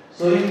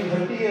 So in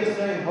 30 years'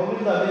 time, how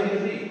will the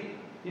America be?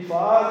 If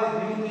all the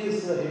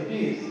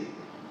hippies,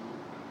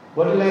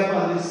 what will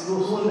happen?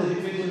 Soon the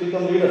hippies will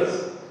become leaders.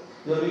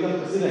 They will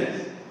become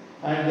presidents.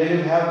 And they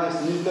will have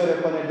this nuclear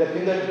weapon at their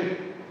fingertip.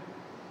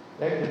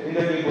 Right? The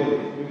fingertip only,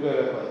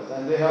 nuclear weapons.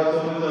 And they have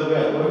so much of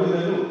wealth. What will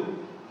they do?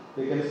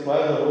 They can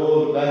spoil the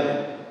whole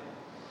planet.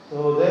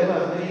 So there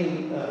were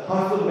many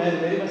thoughtful men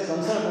very much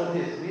concerned about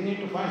this. We need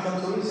to find some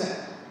solution.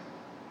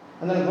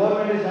 And then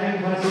government is trying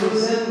to find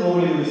solution,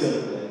 nobody will listen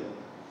to them.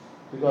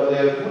 Because they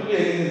are fully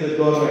against the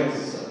government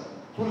system,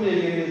 fully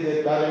against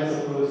their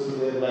parents' approach to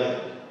their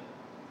life.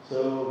 So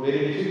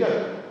very difficult.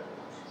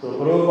 So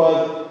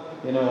Prabhupada,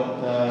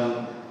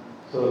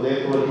 so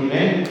therefore he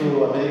went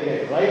to America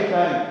at right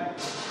time.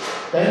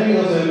 Timing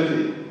was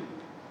everything.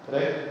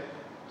 Right?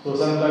 So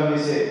sometimes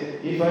we say,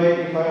 if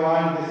I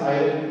want this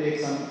iron to take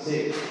some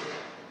shape,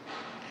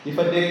 if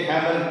I take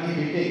hammer and keep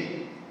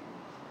hitting,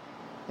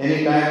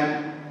 anytime,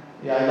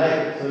 yeah, I like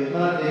it. So you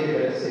cannot take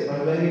it as shape.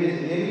 But when it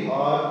is really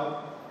hot,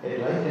 at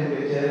right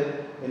temperature,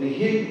 when you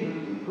hit,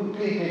 you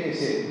quickly take a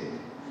shape.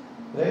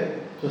 Right?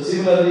 So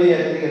similarly, I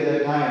think at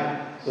that time,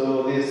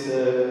 so this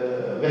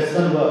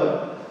Western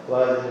world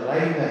was at the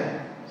right time.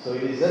 So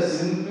it is just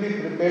simply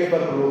prepared for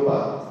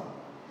Prabhupada.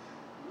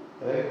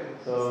 Right?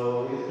 So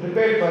it is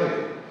prepared for it.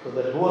 So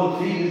that whole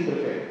field is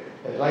prepared.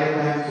 At right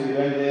time, so he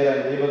went there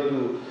and able to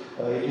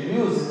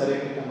introduce Hare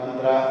Krishna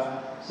mantra.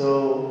 So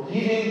he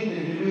didn't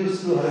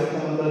introduce to Hare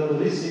Krishna mantra to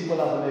rich people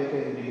of America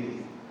in the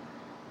beginning.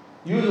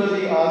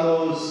 Usually all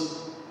those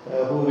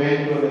who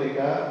went to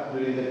America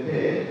during that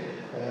period,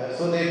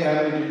 so they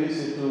primarily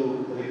introduced it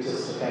to the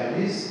richest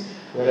families,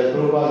 whereas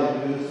Prabhupada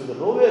introduced to the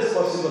lowest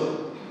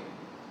possible.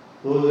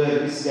 Those were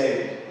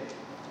misguided.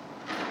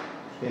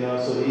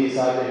 So he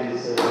started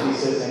his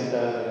research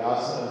center, a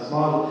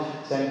small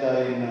center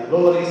in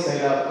Lower East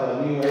side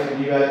of New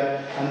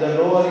York, and the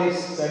Lower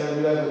East side of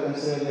New York is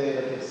considered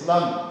like a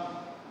slum,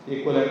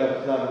 equivalent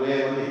of slum,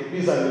 where only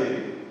hippies are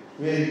living,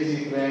 very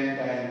cheap rent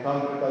and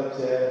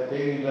counterculture,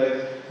 taking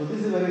drugs. So this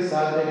is very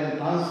started and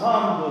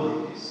transformed those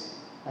hippies,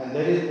 and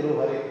that is through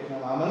Hare Krishna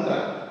Mahamantra.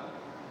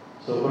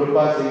 So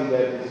Prabhupada saying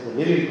that it is the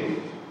living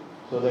truth.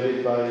 So that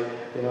is why,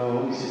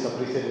 this is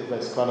appreciated by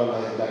scholar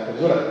like Dr.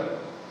 Jura.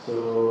 So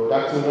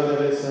Dr. Jura,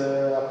 there is,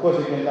 of course,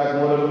 we can talk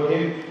more about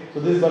him. So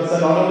this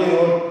person not only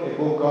wrote a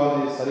book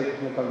on this Hare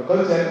Krishna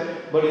culture,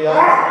 but he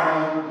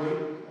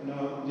also,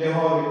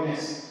 Jehovah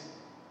Witness.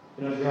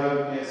 Jehovah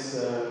Witness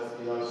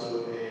is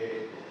also a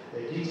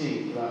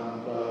teaching from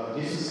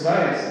Jesus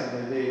Christ, and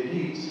then they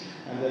teach,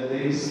 and then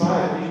they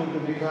inspire people to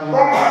become,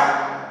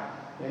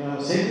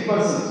 saintly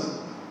persons.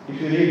 If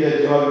you read the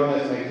Jehovah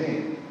Witness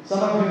magazine, some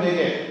of you may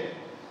get,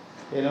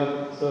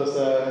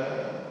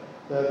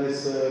 this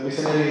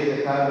missionary,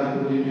 they come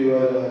and put into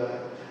your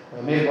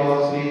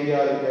mailbox freely,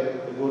 or you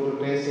can go to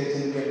train station,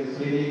 you get this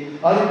freely,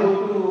 or you go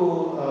to,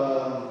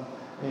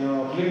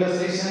 Flinders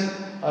station,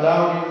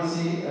 around you will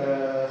see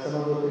some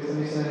of the Christian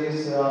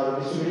missionaries are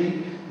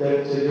distributing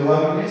that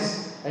Jehovah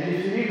Witness. And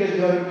if you read the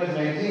Jehovah Witness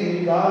magazine,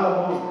 it is all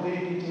about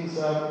great teachings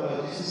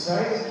of Jesus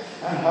Christ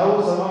and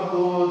how some of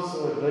those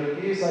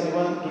devotees are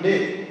even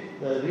today.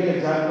 The real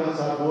examples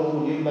are those who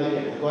live like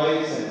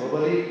equines and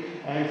nobody,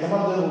 and some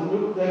of them who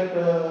took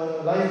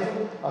that life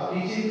of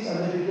teachings and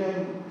they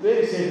became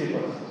very saintly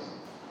persons.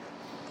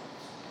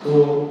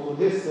 So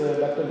this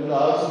Dr. Gula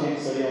also did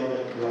study on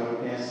that Jehovah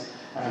Witness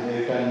and they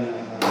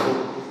written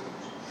book.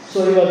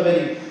 So he was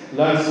very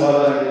learned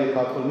scholar and very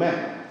powerful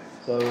man.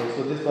 So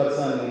this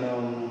person,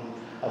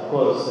 of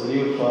course,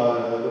 lived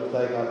for looks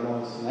like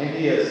almost 90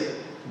 years.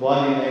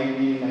 Born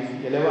in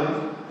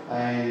 1911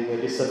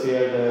 and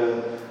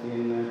disappeared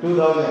in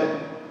 2000.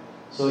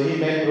 So he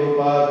met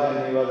Prabhupada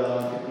when he was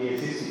around 58,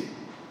 60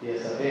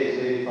 years of age,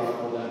 very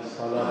powerful and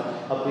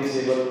scholar,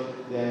 appreciable.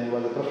 Then he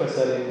was a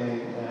professor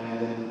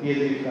in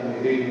PhD from a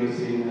great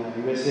university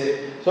in USA.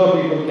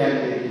 So people can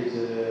take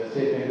his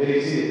statement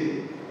very seriously.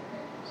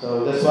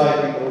 So that's why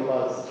I think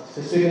Prabhupada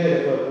specifically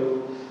referred to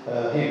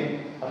him.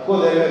 Of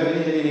course, there were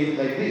many names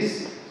like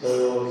this.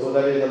 So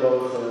that is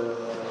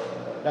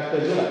about Dr.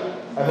 Jula.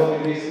 I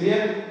hope it is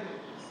clear.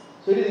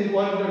 So it is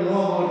important to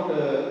know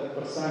about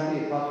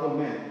personality, thoughtful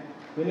men.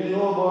 When you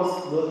know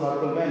about those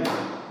thoughtful men,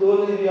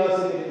 slowly we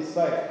also get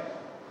inspired.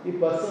 A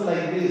person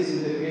like this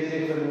is a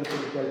PhD from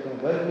University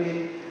of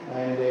Berkeley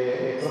and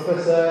a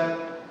professor.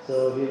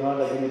 So he is not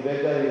like any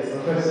beggar, he is a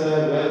professor,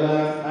 well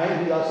learned, and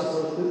he is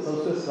also a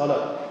Sanskrit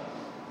scholar.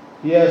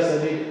 He has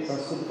studied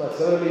Sanskrit for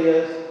several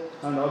years,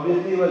 and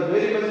obviously was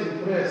very much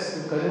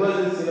impressed to converse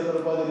with Srila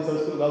Prabhupada in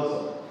Sanskrit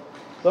also.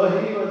 So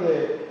he was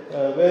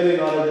a very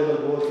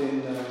knowledgeable both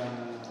in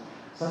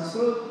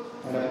Sanskrit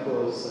and of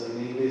course in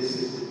English, which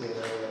is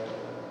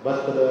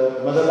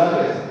mother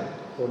language,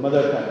 so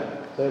mother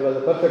tongue. So he was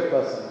a perfect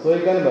person. So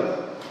he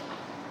conversed.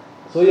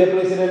 So he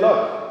appreciated a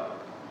lot.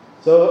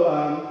 So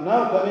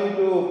now coming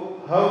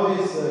to how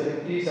these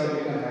hippies have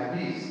become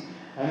happies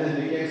and then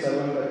became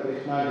servant of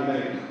Krishna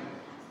humanity.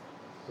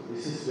 So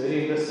this is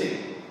very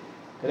interesting.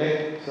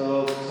 Correct?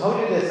 So how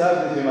did they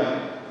serve this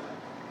humanity?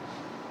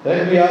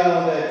 Then we all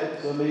know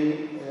that so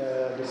many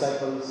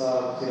disciples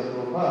of Srila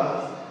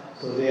Prabhupada,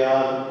 so they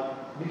all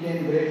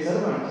became great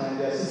servants and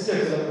they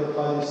assisted Srila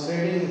Prabhupada in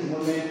spreading this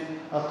movement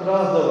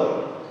across the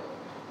world.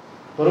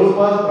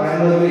 Prabhupada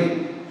primarily,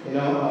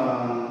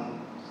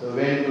 so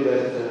went to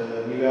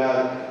that New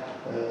York,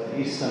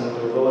 eastern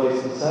or lower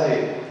eastern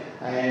side,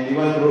 and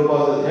even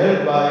Prabhupada was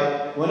helped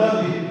by one of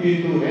the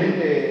hippies to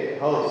rent a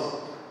house.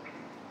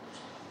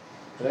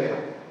 Right?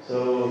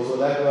 So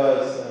that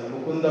was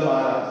Mukunda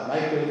Maharaj,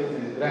 Michael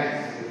and his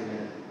grandson.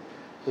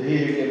 So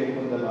he became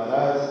Mukunda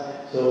Maharaj.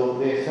 So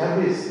they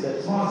established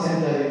that small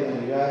center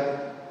in New York.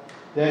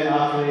 Then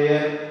after a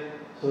year,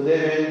 so they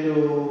went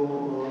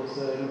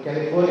to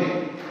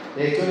California.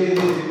 Actually,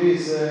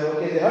 these hippies,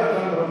 they heard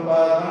from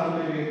Prabhupada,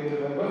 not to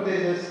live, but they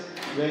just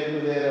went to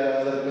their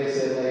other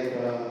places like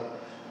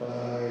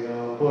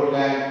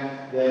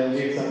Portland, then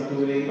did some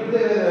touring, but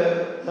they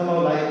were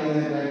somehow liking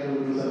and trying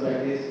to do some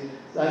practice.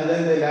 And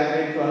then they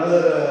landed to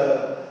another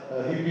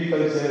hippie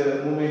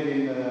culture movement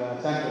in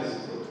San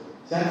Francisco.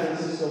 San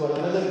Francisco was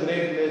another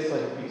great place for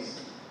hippies.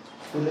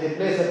 So they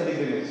place of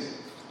pilgrimage.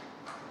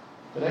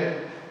 Right?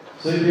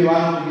 So if you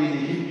want to be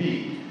the hippie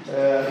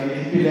in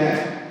a hippie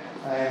land,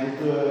 and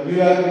New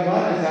York is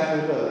one and San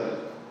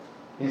Francisco.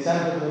 In San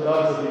Francisco,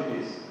 lots of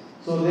hippies.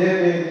 So there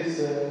is this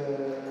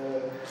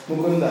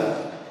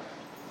Mukunda,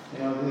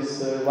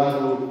 this one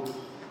who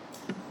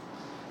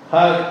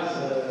heard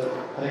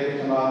Hare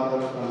Krishna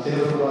Mahaprabhu from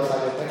Srila Prabhupada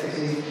started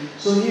practicing.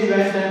 So he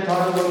went and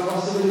thought about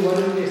possibly why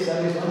don't we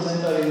establish one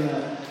center in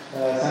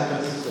San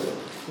Francisco.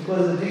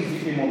 Because it's a big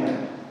hippie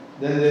movement.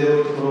 Then they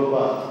wrote to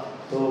Prabhupada.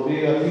 So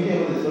we are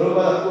thinking about this.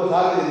 Prabhupada, of course,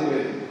 always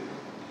encouraged.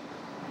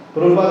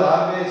 Prabhupada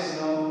always,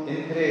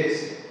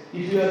 encouraged.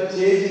 If you are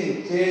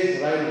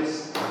chase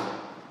rivals.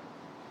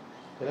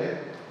 Correct?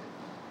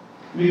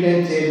 We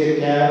can chase a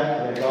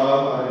cat, a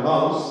dog, or a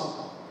mouse.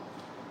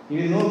 It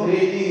is no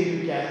great thing if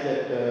you catch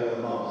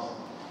that mouse.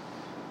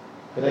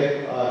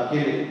 Correct? Or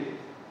kill it.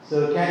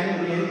 So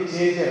can you really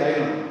chase a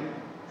rhino?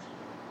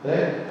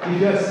 Correct?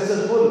 If you are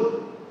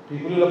successful,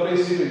 people will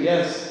appreciate you.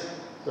 Yes.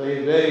 So he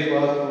is very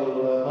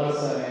powerful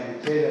person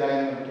and chase a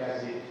rhino and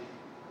catch it.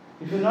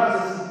 If you're not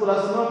successful,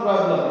 that's no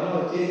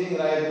problem. Changing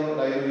ride is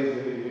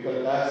very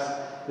difficult task.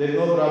 There's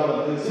no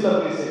problem. They still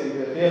appreciate. If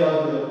you fail,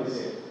 also will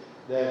appreciate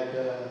that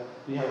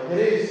we have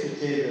courage to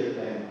change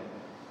the time.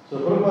 So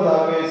Prabhupada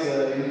always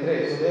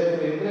encourage. So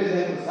therefore encourage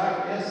them to start.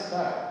 Yes,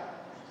 start.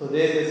 So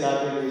they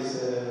started this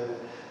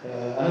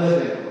another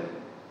temple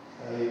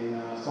in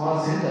a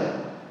small center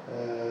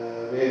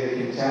where they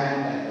can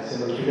chant and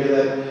assemble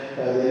together.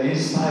 They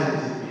inspire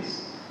this peace.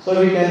 So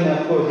we can,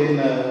 of course, in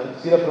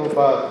Srila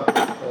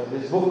Prabhupada,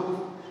 this book,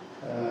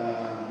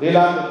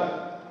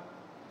 Leelamrita.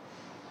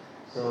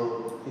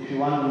 So if you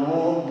want to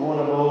know more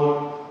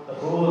about the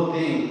whole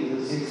thing,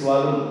 the 6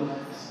 volume,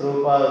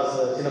 Srila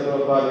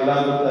Prabhupada,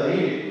 Leelamrita,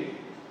 read it.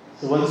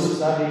 So once you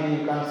start reading,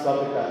 you can't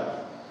stop it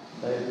up.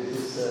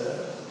 This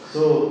is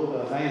so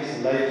nice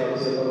life of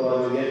Srila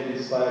Prabhupada, you get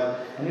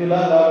inspired. And you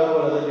learn a lot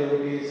about other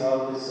devotees,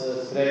 how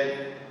this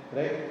spread,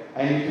 right?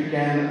 And if you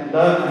can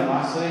learn and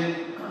master it,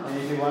 and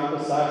if you want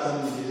to start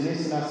some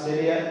business in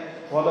Australia,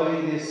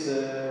 following this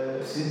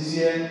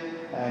sincere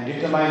and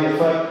determined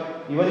effort,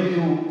 even if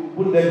you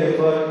put that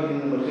effort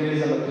in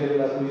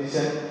material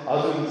acquisition,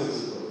 also will be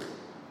successful.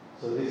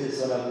 So this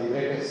is one of the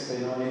greatest,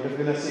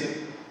 entrepreneurship,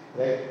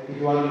 right? If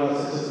you want to be a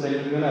successful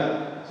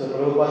entrepreneur, so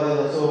Prabhupada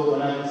is also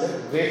one of the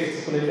great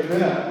successful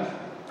entrepreneur,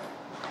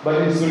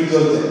 but in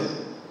spiritual sense,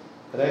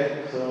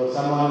 right? So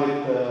someone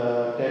with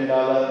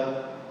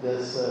 $10,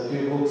 just a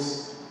few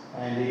books,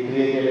 and he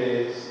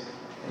created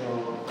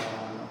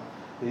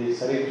the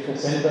Hare Krishna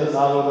centers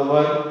all over the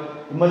world.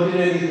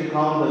 Immaterially, if you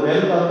count the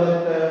wealth of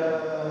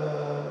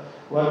that,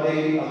 what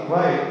they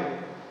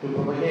acquired to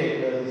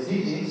propagate these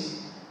teachings,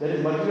 that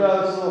is material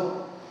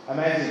also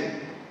amazing.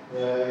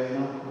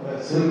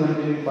 Still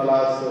continuing for the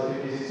last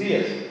 56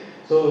 years.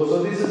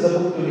 So this is a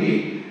book to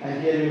read,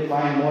 and here you will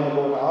find more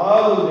about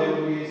all the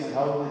devotees and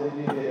how they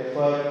did their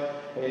effort.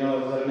 There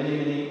are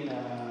many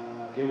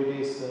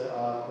devotees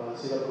of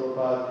Srila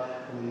Prabhupada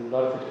and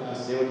Lord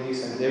Krishna's devotees,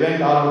 and they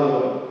went all over the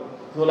world.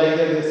 So like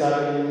that they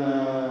started in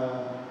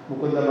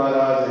Mukunda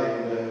Maharaj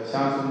and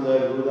Shyam Sundar,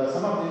 Gurudas.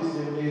 Some of these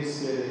devotees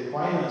were the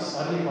pioneers,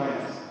 early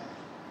pioneers.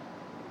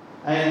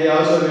 And they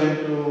also went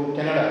to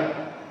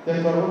Canada.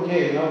 They thought,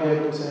 okay, now we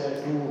have to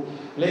 2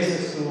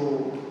 places to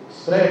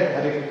spread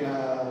Hare Krishna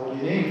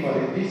holy name for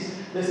hippies.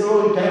 They said,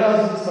 in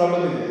Canada this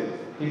problem is there.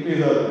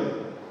 Hippies are there.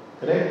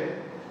 Correct?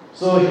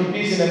 So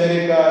hippies in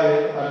America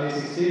early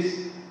 60s.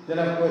 Then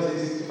of course in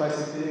 65,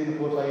 60, in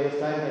 4-5 years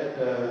time,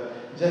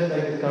 that just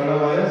like this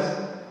coronavirus,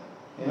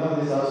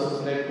 this also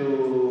spread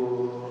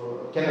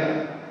to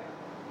Canada.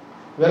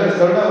 Whereas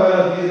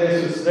coronavirus these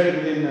days will spread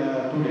within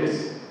 2 days.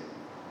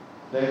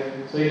 Right?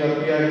 So it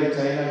appeared in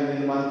China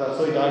within a month or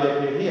so, it already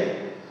appeared here.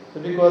 So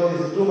because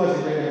this is too much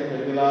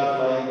interconnected, people are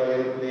flying by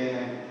aeroplane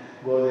and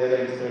go there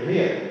and spread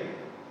here.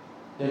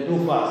 They're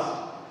too fast.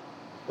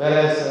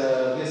 Whereas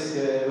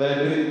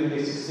during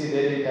 2060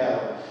 they didn't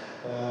have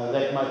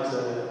that much,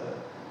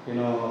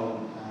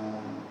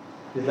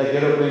 it's like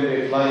aeroplane, they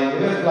were flying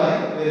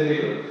very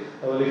little.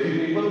 Only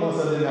few people, most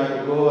of them had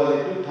to go, and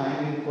it took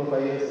time, in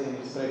 4-5 years,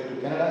 and spread to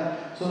Canada.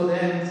 So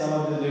then some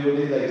of the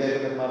devotees, like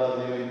Jayapatha Maharaj,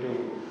 they went to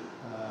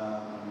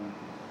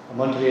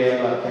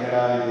Montreal or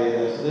Canada,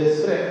 and so they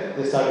spread.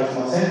 They started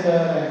small center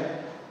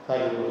and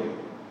started growing.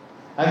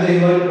 And they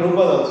invited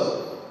Prabhupada also.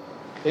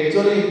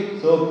 Actually,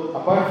 so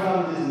apart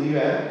from this New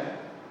Year,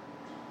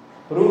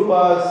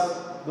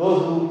 Prabhupadas, those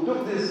who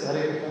took this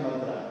Hare Krishna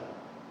mantra,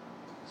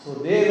 so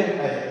they went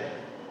ahead.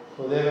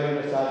 So they went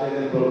and started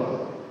in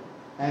Prabhupada.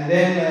 And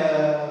then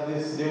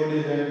this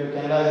devotees went to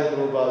Canada, and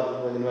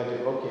Prabhupada was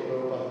invited. Okay,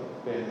 Prabhupada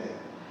went there.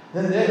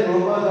 Then there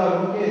Prabhupada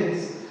thought, okay, is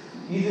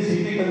this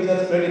hippie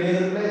culture spread in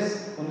other place?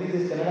 Only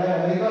this Canada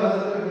and America or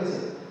other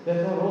places?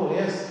 Therefore,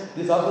 yes,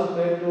 this also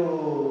spread to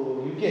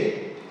UK,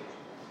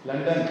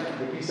 London.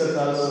 Britishers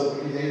also,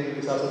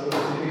 British also took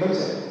hippie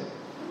culture.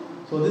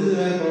 So this is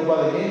when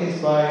Prabhupada again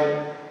inspired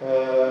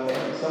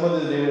some of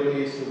the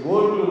devotees to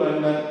go to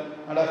London.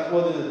 And of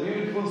course, there is a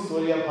beautiful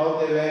story of how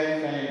they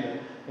went,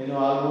 and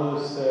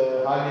almost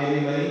hardly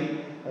any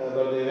money,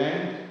 but they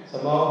went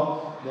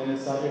somehow. Then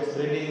started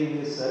spreading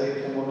this Hare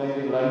Krishna movement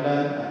in London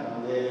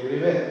and they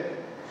everywhere.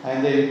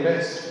 And they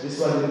impressed. This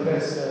was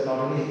impressed not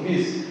only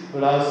hippies,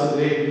 but also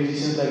great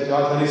musicians like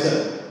George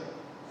Harrison.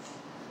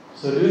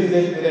 So during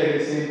that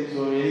period, it seemed,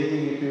 so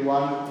anything if you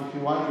want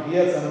to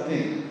hear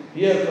something,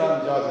 hear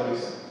from George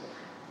Harrison.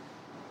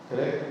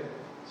 Correct?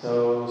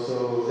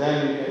 So then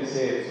you can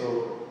say,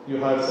 so you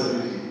heard some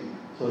music.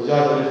 So George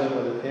Harrison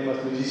was a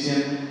famous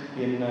musician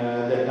in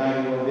that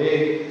time. One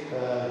day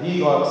he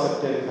got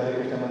accepted Hare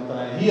Krishna mantra,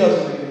 and he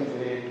also became a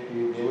great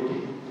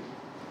devotee.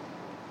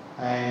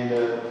 And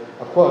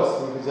of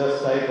course, if you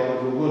just type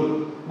on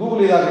Google, Google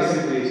is our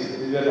recent creation.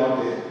 These were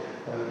not there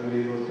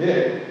during those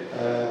period.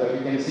 But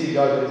you can see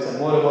George Harrison,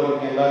 more about you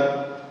can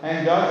learn.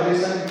 And George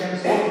Harrison became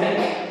so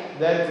great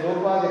that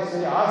Prabhupada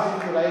actually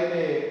asked him to write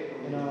a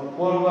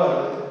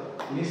foreword,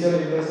 initial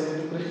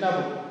introduction to Krishna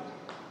book.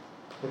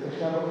 The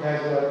Krishna book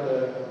has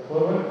got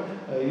foreword,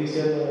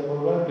 initial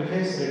foreword,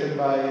 preface written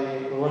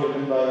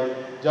by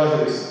George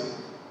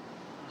Harrison.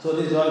 So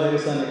this George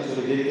Harrison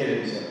actually dedicated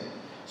himself.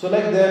 So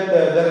like that,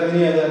 there are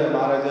many other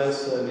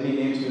Maharajas, many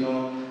names you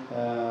know,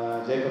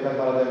 Jayapakar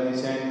Maharaj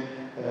mentioned,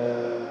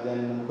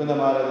 then Mukunda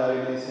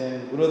Maharaj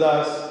mentioned,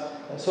 Gurudas.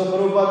 So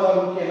Prabhupada thought,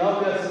 okay,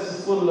 now we are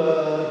successful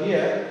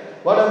here.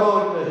 What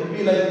about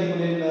hippie like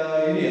people in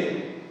India?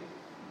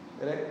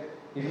 Correct?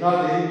 If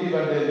not the hippie,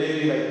 but the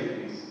lady like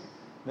hippies.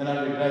 Then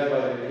I'll be dragged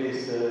by at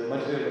least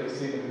material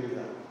extreme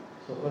Buddhism.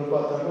 So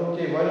Prabhupada thought,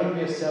 okay, why don't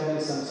we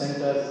establish some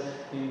centers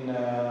in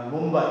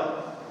Mumbai?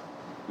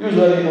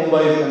 Usually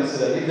Mumbai is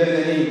considered. If there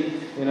is any,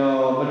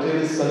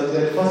 materialist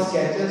culture, first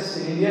catches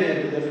in India,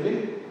 it will be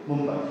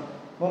Mumbai.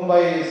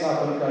 Mumbai is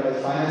often called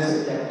as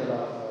financial capital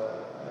of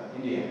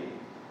India.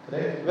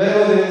 Correct?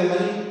 Wherever there is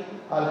money,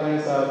 all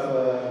kinds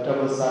of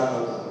trouble start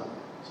also.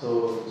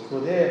 So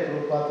there,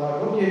 Prabhupada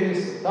thought, okay, we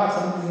start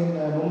something in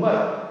Mumbai.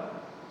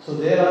 So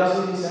there also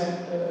he sent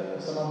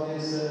some of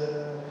his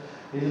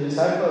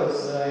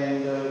disciples,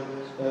 and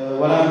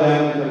one of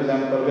them, for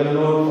example, well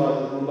known for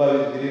Mumbai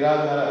is Giriraj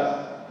Maharaj.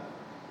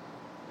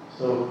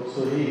 So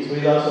he's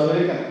also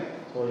American.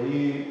 So he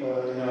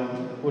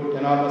put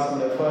enormous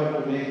effort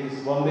to make this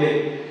Bombay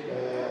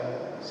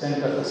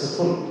center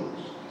successful.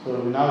 So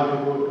now if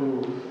you go to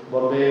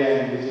Bombay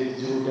and visit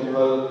Jew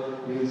temple,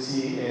 you will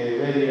see a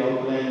very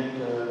opulent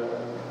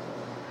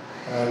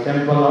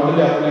temple, not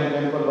only opulent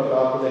temple but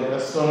opulent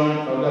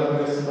restaurant, not only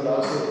opulent restaurant but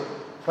also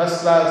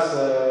first class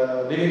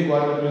living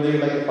quarter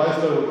building like a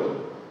 5-star hotel.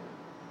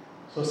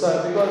 So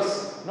sir,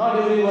 because not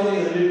everyone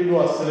is ready to do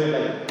Australia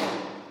life,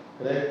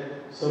 correct?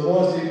 So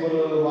most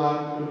people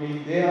want to be,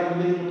 they are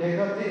willing to take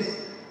up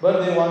this,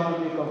 but they want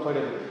to be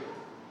comfortable.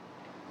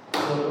 So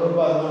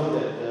Prabhupada knows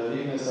that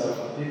weakness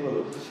of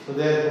people. So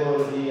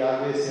therefore he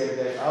always said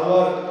that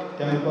our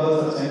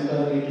temples or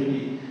center need to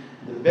be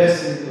the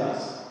best in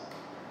class.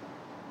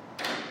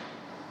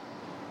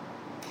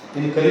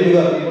 In Kali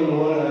Yuga, people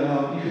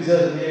won't, if you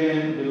just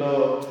live below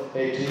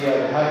a tree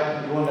or a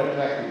hut, it won't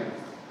attract you.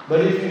 But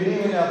if you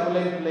live in an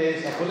opulent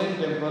place,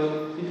 opulent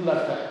temple, it will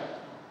attract.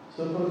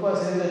 So Prabhupada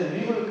says that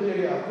we will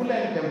create an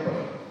opulent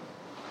temple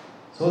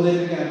so that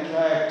we can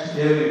attract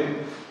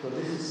everyone. So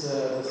this is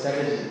the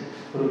strategy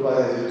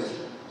Prabhupada has used.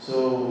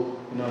 So,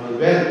 the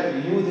wealth,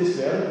 we use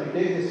this wealth, we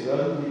take this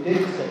wealth, we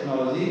take this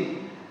technology,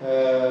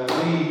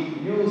 we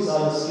use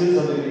all the skills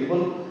of the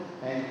people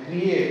and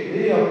create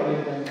very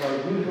opulent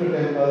temple, beautiful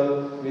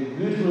temple with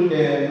beautiful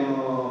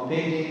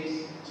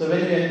paintings. So when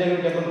you enter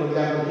a temple, for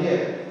example, here,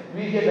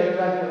 we get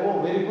attracted,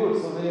 oh, very good,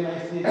 so very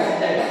nicely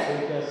prepared.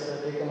 So it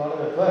has taken a lot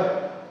of effort.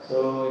 So,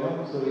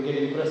 so we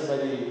get impressed by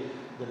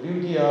the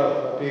beauty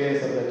of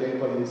appearance of the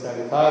temple inside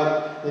the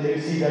hall. Then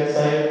you see that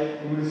side,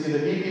 you will see the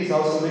deity is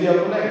also very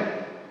opulent.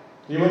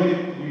 Even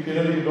if you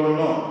don't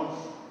know,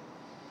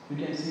 you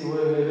can see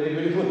very, very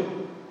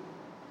beautiful.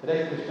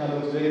 Right? Krishna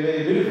looks very,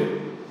 very beautiful.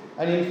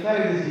 And in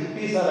fact, these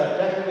hippies are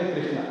attracted by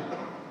Krishna.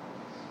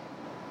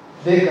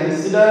 They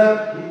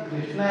consider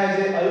Krishna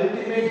as an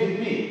ultimate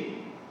hippie.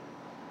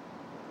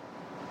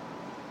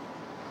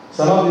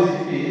 Some of these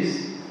hippies,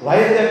 why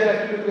are they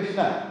attracted to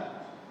Krishna?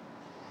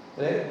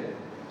 Right?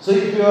 So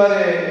if you are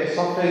a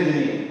software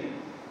engineer,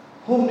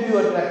 whom do you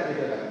attract to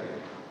the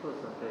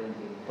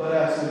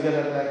Perhaps you get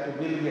attracted to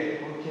Bill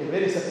Gates. Okay,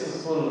 very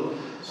successful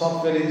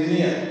software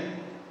engineer,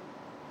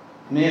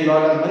 made a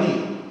lot of money.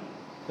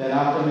 Then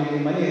after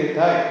making money,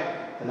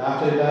 retired. Then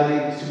after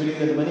retiring,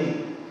 distributing that money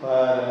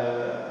for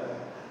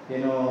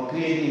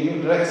creating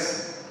new drugs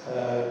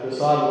to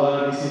solve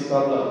world disease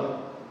problem.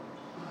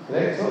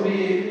 Right? So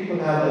people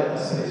have that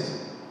aspiration.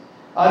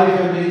 Or if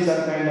you are doing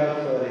some kind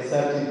of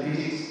research in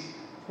physics,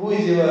 who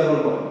is your role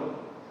model?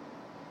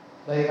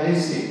 Like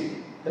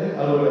Einstein, right?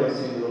 Albert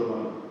Einstein is role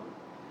model.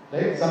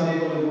 Right? Some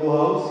people will go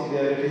house, if they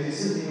are a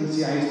physicist, you will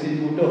see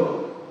Einstein photo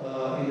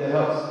in their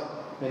house.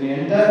 When you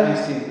enter,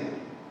 Einstein.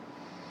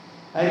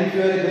 And if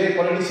you are a great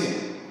politician,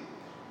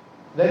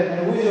 right?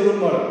 And who is your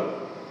role model?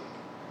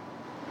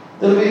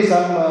 There will be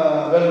some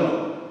well-known.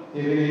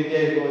 If in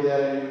India you go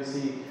there and you will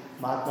see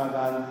Mahatma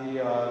Gandhi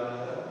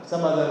or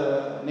some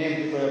other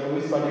name people of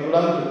which party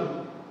belong to.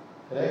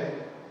 Right?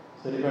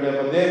 So depending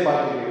upon their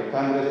party,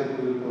 Congress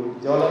people will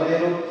put Jawaharlal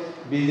Nehru,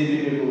 BJP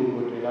people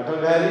will put Atal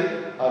Bihari,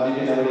 or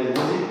maybe nowadays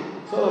Modi.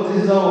 So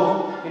this is how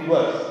it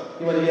works.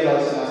 Even here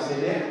also in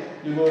Australia,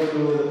 you go to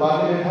the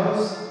Parliament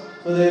House,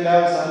 so they will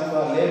have some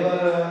for Labour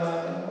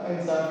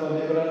and some for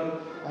Liberal,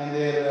 and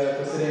their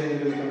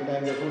president will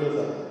sometimes the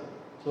Buddhism.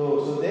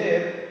 So there,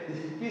 the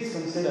hippies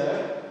consider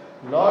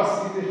Lord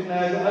Sri Krishna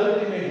as the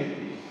ultimate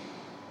hippie.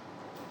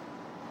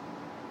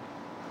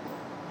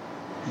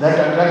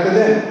 That attracted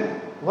them.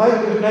 Why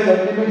Krishna is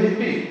ultimate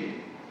hippie?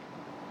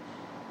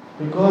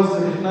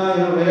 Because Krishna,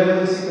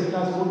 wherever you see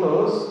Krishna's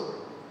photos,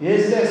 he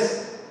is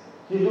less.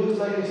 He looks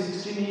like a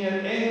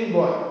 16-year young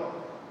boy.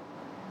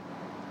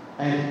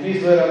 And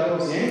hippies were of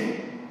course young.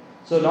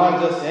 So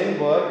not just young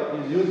boy,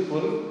 he is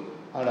youthful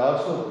and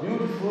also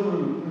beautiful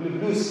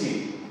blue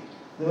skin.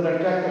 They were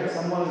attracted.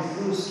 Someone with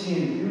blue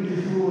skin,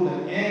 beautiful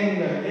and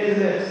young and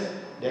ageless.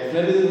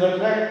 Definitely they will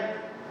attract.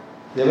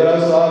 They were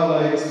also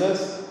all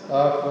youngsters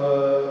of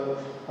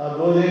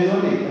those days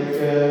only, like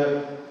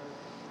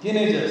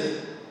teenagers.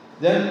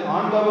 Then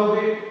on top of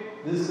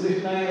it, this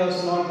Krishna is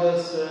also not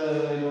just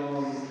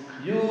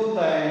youth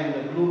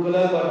and blue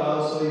color, but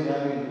also is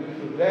having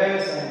beautiful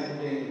dress and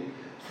putting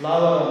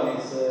flower on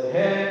his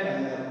head,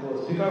 and then of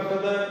course peacock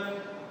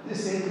feather.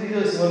 This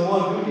increases one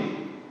more beauty,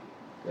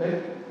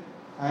 right?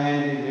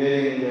 And he's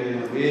wearing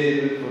very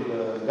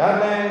beautiful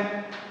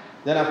garland.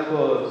 Then of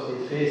course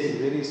his face is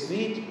very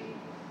sweet.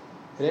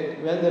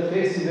 Correct? When the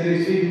face is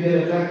very sweet, they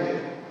are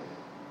attractive.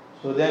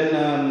 So then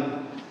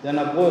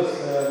of course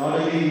not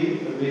only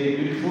very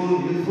beautiful,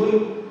 youthful,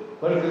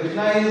 but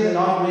Krishna is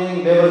not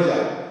doing labor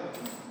job.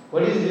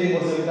 What is he doing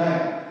most of the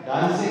time?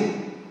 Dancing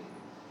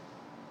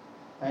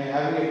and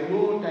having a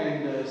flute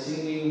and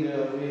singing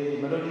very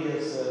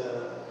melodious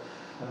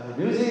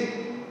music,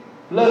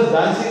 plus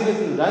dancing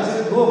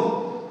with whom?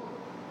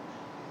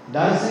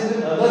 Dancing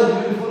with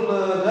other beautiful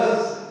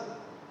girls.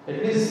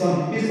 At least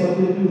from his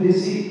perspective, they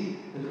see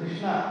the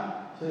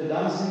Krishna. So they're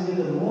dancing with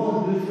the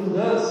most beautiful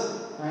girls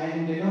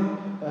and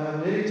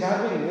very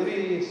charming,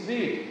 very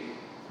sweet.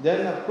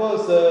 Then of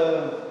course,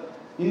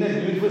 in a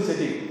beautiful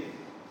setting,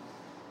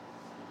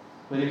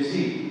 when you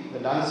see the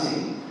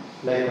dancing,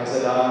 like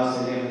Rasa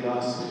dance, Indian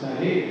dance, Krishna,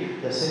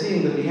 the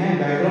setting, the behind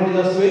background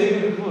is also very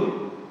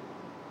beautiful.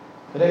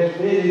 Correct?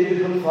 Very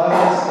beautiful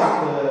flowers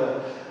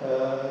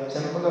like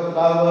champaka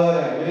flower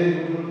and very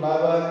beautiful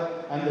flower,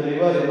 and the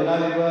river, Yamuna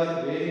river,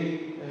 very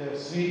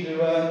sweet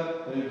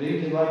river, when you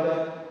drink the water,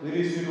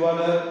 very sweet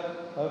water.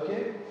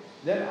 Okay?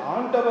 Then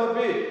on top of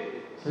it,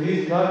 so he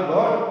is not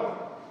God.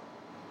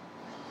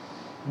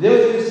 They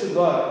were used to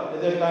God.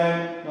 At that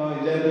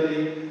time,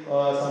 generally,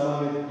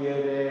 someone with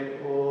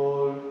bearded,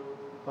 old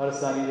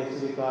person is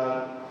actually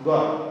called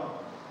God.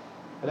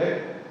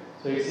 Correct?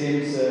 So it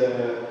seems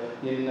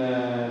in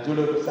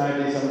Judo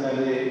Christianity,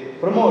 sometimes they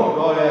promote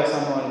God as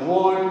someone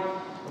old,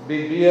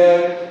 big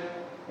beard.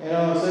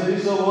 So if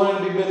he's so old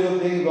and big beard, they will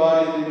think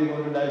God is really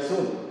going to die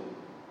soon.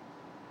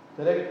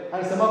 Correct?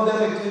 And some of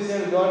them actually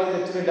say God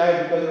is actually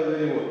died because they were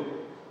very old.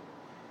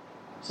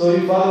 So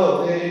you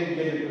follow, they didn't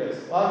get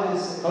depressed. All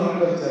this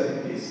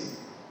counterculture in this.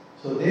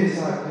 So they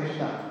saw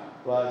Krishna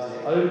was the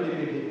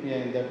ultimate hippie,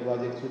 and that was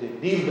actually a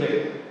deal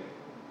breaker.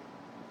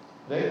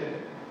 Right?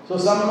 So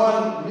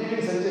someone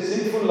living such a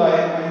sinful life,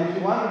 and if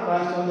you want to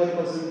transform that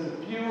person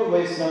to pure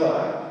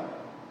Vaishnava,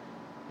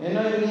 you need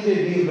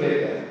a deal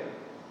breaker.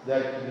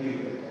 That deal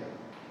breaker.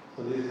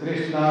 So this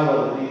Krishna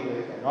was a deal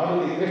breaker. Not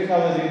only Krishna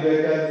was a deal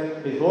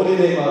breaker, his holy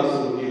name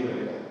also was a deal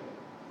breaker.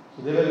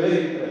 So they were very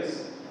impressed.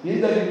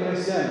 In that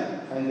impression,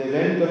 and they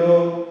went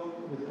through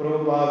with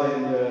Prabhupada,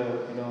 and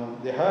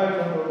they heard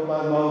from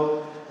Prabhupada's mouth,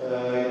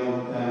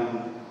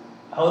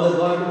 how the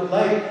God looked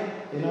like,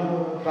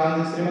 from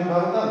the Srimad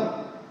Bhagavatam.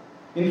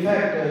 In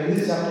fact, in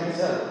this chapter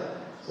itself.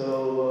 So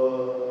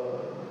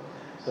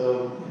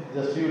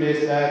just few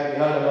days back, we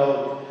heard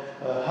about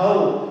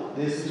how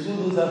this Vishnu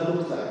Dusar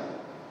looks like.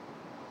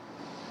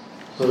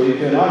 So if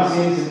you are not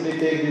seen, simply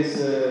take this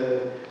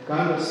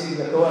controversy,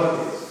 the cover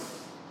page.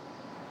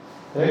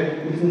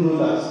 Right? Vishnu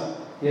Dusar.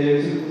 Here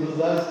you see Vishnu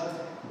Dusar,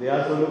 they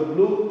also look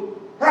blue.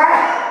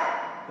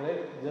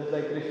 Right? Just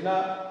like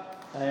Krishna,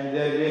 and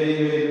they are wearing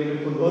very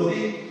beautiful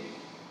dhoti.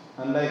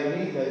 Unlike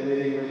me, they are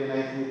wearing very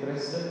nicely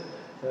pressed,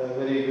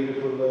 very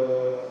beautiful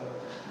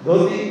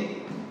dhoti.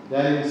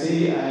 Then you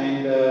see,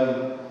 and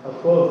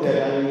of course they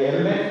are having a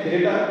helmet,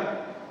 kirita,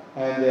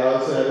 and they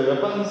also have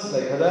weapons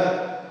like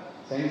Gada,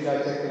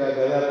 Sankha, Chakra,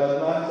 Gada,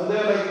 Padma. So they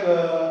are like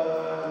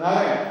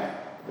Narayan,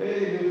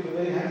 very beautiful,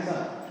 very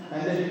handsome.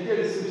 And the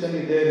detailed description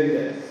is there in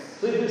there.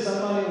 So if you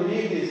someone who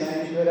read this,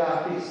 and if you are an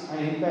artist, and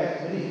in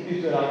fact many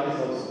hippies were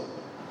artists also.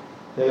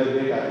 They were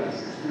great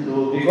artists.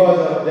 So because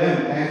of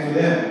them, thanks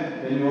to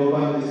them, when you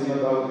open the Srimad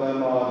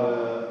Bhagavatam or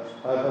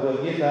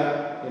Bhagavad Gita,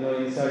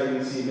 inside you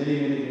will see many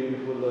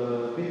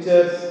beautiful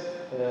pictures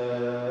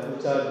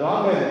which are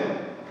drawn by them.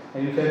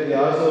 And in fact, they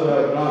also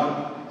have drawn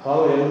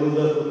how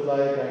Yamududas look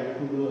like and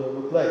Vishnu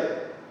look like.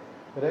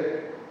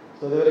 Correct?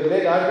 So they were a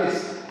great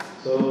artist.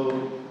 So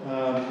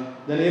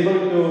then able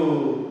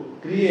to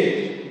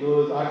create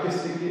those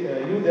artistic,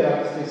 use their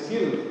artistic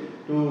skill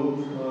to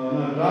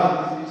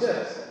draw these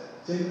pictures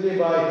simply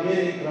by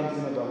hearing from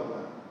Srimad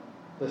Bhagavatam,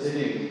 the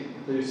setting.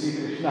 So you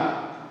see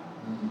Krishna.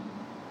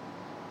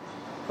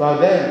 For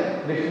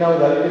them, Krishna was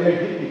the ultimate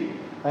hippie.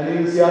 And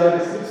you will see all the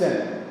description.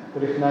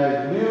 Krishna is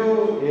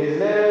blue,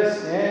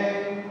 ageless,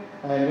 young,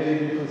 and very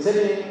beautiful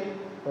setting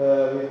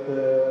with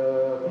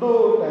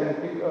flute and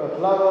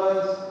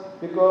flowers,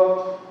 peacock,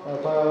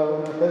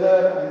 feather,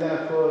 and then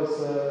of course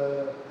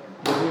the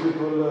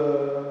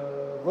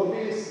beautiful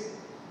gopis,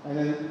 and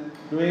then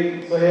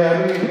doing, so he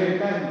having a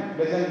great time,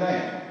 pleasant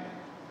time.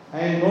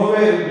 And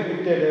nowhere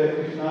depicted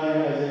Krishna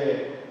as a,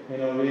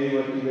 very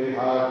working very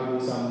hard to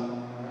do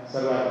some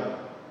survival.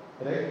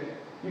 Correct?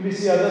 If you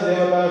see other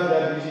devatas, they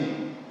are busy.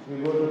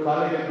 You go to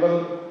Kali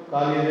temple,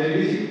 Kali is very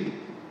busy.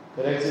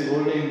 Correct? She is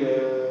holding her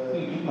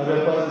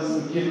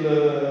weapons to kill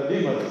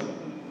demons.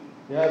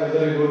 Yeah,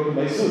 whether you go to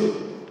Mysore.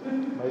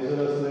 Mysore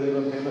also there is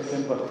one famous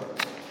temple.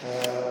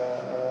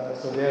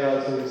 So there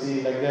also you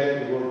see like that.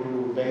 You go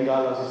to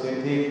Bengal also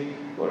same thing.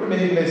 Go to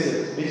many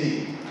places,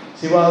 busy.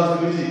 Shiva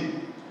also busy.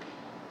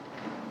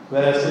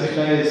 Whereas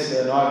Krishna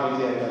is not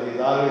busy at all, he is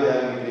always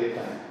having a great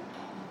time.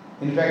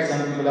 In fact,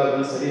 some people have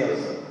done study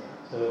also.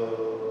 So,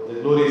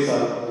 the glories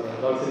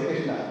of Lord Sri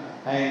Krishna.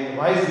 And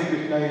why Sri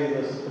Krishna is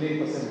the Supreme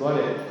Person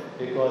Godhead?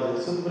 Because he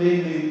is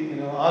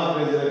supremely, all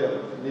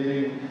pleasurable,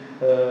 living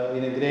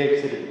in a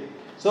great city.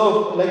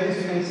 So, like this,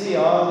 you can see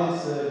all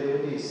these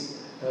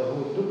devotees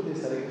who took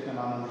this Hare Krishna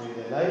Mahamantra in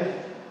their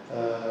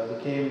life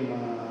became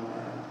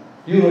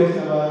pure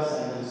Vaishnavas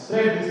and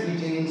spread these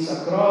teachings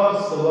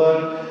across the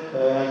world.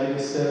 And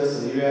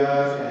visitors New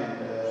York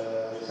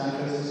and San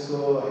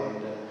Francisco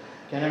and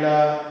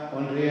Canada,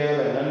 Montreal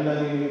and London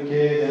in UK,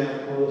 then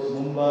of course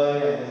Mumbai,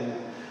 and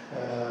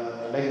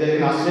then like that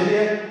in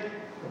Australia.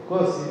 Of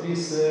course, it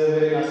is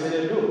there in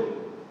Australia too.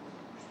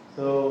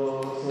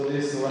 So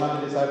this one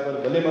of the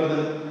disciples,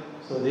 Balimardhan,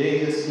 so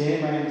they just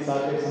came and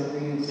started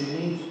something in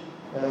Sydney.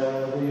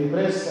 They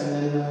impressed,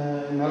 and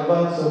then in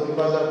Melbourne. So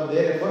because of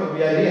their effort,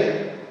 we are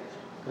here.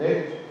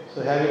 Right?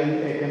 So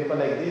having a temple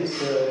like this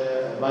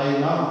by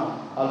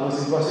now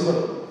almost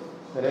impossible.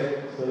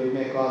 Correct? So it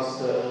may cost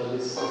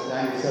this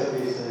land itself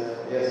is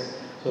yes,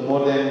 so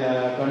more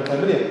than 25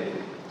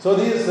 million. So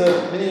these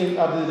many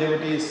of the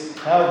devotees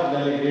have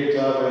done a great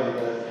job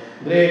and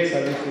great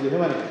service to the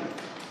humanity.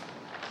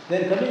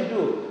 Then coming to,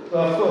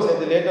 of course, at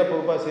the later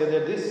Prabhupada says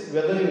that this,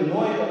 whether you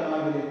know it or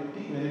not,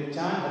 when you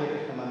chant Hare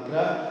Krishna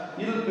mantra,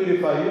 it will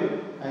purify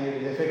you and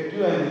it will affect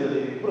you, and it is a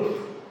living proof.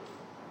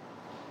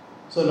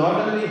 So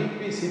not only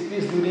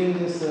hippies during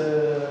this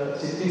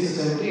 60s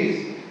and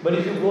 70s, but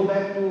if you go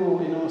back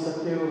to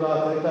Satya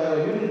Yuga, Treta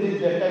Yuga, even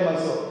this that time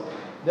also,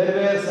 there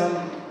were some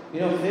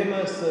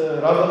famous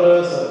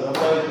robbers or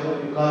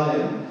robbers, you call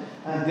them,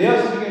 and they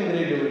also became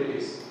great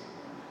devotees.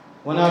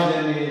 One of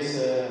them is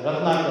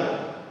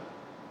Ratnakara.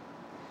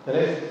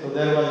 Correct? So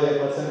there was a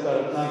person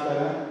called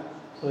Ratnakara.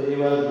 So he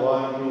was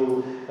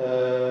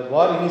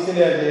born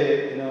initially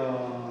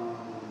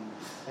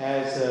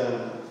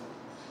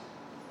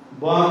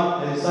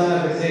born as a son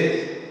of a sage,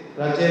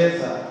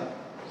 Rachetsa.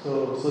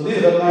 So these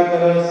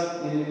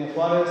Ratnakaras in a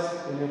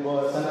forest, when he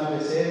was son of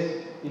a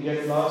sage, he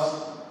gets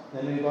lost.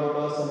 Then he got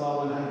lost somehow,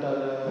 one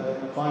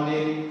hunter found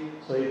him.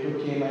 So he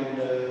took him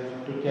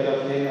and took care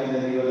of him, and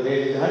then he was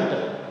raised as a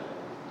hunter.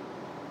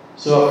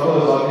 So of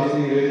course,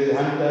 obviously he raised as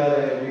a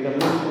hunter, became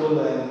useful,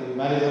 and he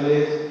married old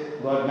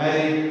age, got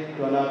married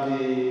to one of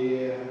the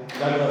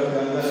daughter of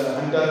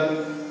another hunter.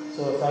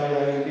 So started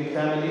having a big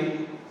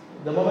family.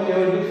 The moment you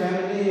have a big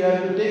family, you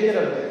have to take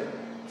care of them.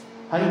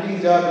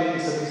 Hunting job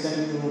is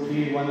sufficient to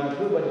feed one or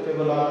two, but if you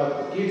have a lot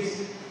of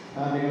kids,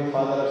 being a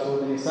father of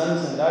so many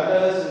sons and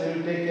daughters, you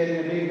will take care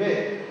in a big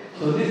way.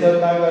 So this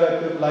Ratnakara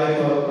took life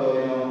of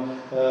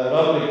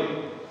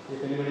robbery.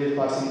 If anybody is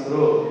passing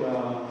through,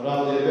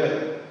 rob their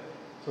wealth.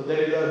 So that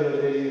is how he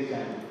was raising his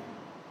family.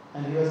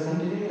 And he was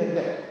continuing like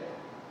that.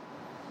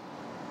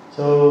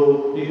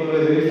 So people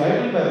were very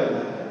frightened by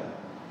Ratnakara.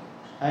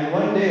 And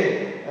one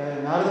day,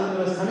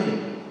 Narada was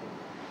coming.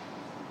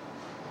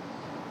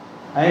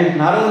 And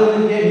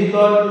Narada came, he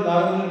thought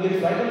Narada would get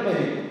frightened by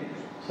him.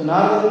 So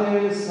Narada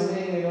was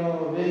coming,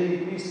 very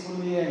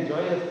peacefully and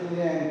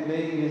joyously and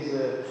playing his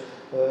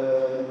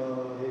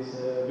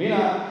veena,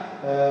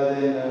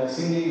 then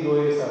singing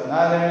glories of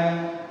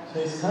Narayana. So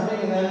he's coming,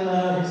 and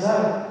then he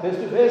saw face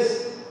to face.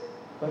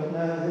 But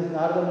this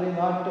Narada Muni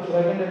not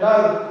frightened at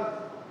all.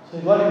 So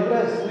he got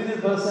impressed. Who is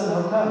this person?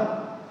 How come?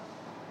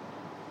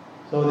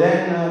 So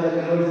then the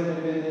conversation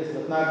between this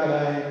Ratnakara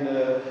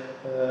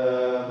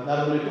and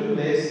Narada Muni took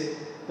place.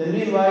 Then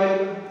meanwhile,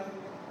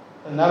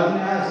 Narada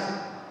Muni asked,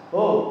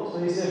 oh, so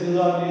he said, this is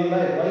our daily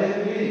life. Why are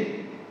you leading?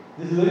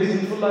 This is very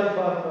sinful life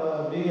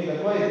of being a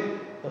dacoit.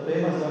 The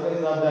famous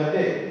dacoit of that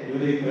day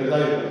during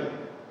Treta.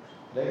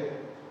 Right?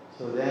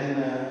 So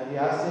then he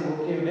asked him,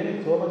 okay, you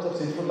did so much of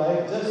sinful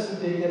life just to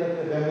take care of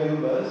your family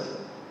members.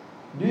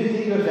 Do you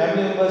think your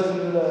family members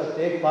will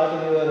take part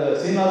in your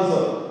sin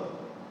also?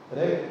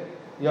 Right?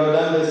 You have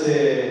done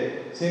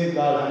this sin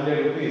called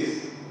 100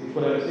 rupees. You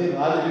could have sin.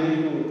 All you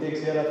need to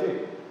take care of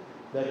it.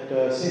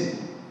 That sin.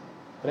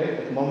 Right?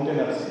 That mountain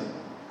of sin.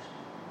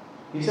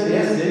 He said,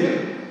 yes, they will.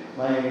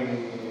 My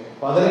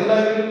father-in-law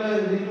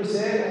will need to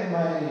say, and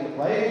my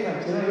wife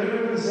and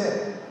children will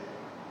say.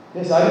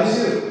 Yes, are you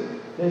sure?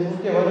 They said,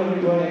 okay, why don't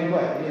we go and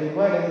inquire? He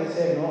inquired and they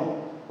said, no.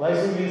 Why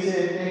should we say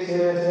it takes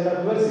care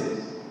of your sins?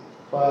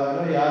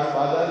 He asked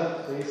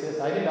father, so he says,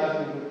 I didn't ask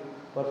you to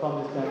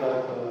perform this kind of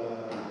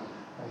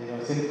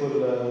sinful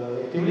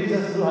activities,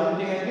 just do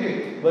hunting and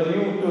give. But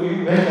you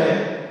went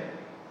there.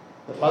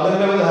 The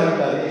father-in-law was a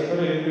hunter, he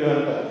expected him to be a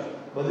hunter.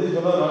 But this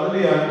fellow not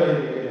only a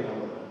hunter, he became an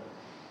hunter.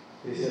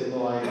 He said,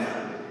 no, I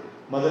can't.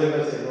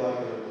 Mother-in-law said, no, I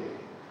cannot take.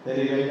 Then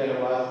he went and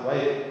asked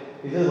wife.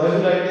 He says, why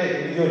should I take?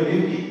 It is your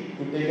duty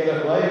to take care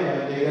of wife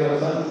and take care of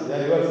sons. They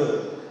are your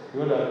sons,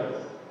 your daughters.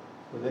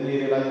 So then he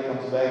realized, he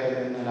comes back,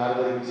 and then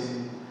another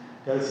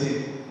tells him.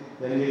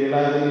 Then he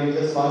realized that he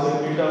just passed a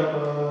bit of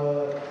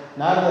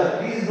Narada,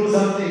 please do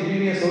something, give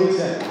me a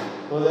solution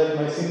so that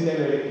my sin can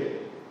be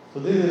eradicated. So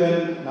this is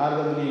when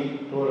Narada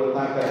Muni told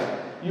Ratnakara,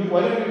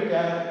 why don't you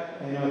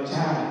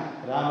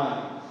chant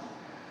Raman?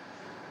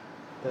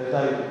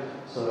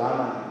 So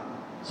Raman.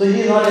 So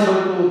he is not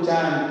able to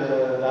chant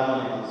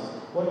Rama also.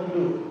 What to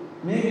do?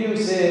 Maybe you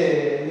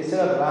say,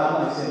 instead of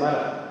Rama, you say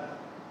Mara.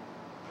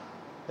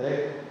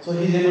 Correct? So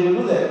he is able to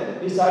do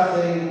that. He starts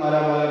saying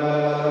Mara, Mara,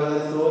 Mara, Mara,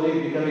 Mara, slowly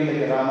becoming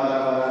like Rama,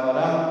 Rama, Rama,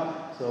 Rama.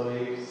 So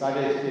he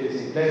started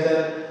experiencing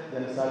pleasure,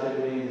 then started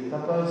doing his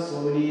tapas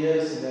so many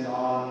years, then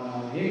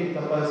on him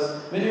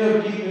tapas. When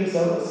you keep doing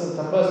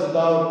tapas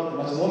without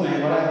much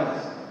movement, what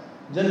happens?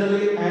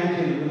 Generally,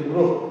 anthill will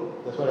grow.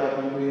 That's what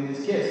happened in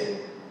this case.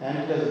 And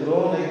it has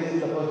grown like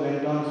this, tapas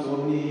went on so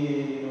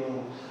many,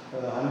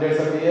 hundreds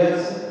of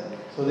years.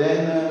 So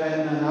then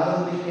when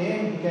Narada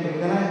came, he can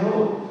recognize,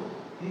 oh,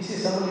 this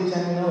is somebody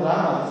chanting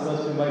Rama, this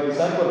must be my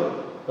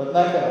disciple,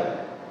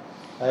 Ratnakara.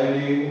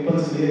 And he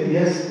opens clearly,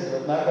 yes,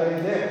 Ratnakara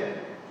is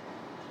there.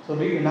 So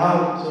he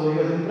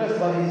was impressed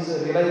by his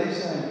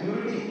realization and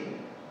purity.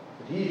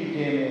 He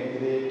became a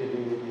great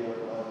devotee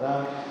of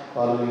Ram,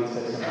 following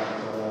instruction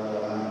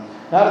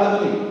of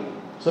Narada Muni.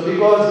 So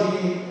because he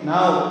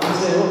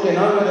said, okay,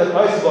 now you are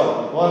twice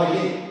born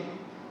again.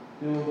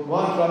 You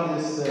born from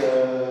this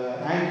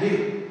anthill,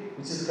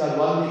 which is called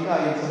Valmika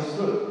in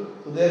Sanskrit.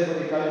 So therefore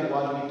they call it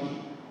Valmiki.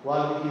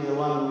 Valmiki is the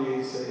one who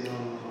is,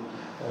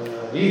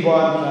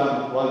 reborn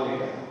from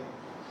Valmika.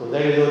 So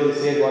that is how they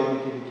say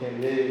Valmiki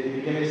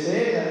became a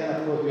sage, and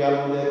of course we all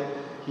know that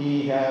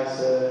he has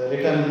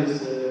written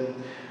this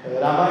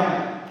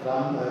Ramayana.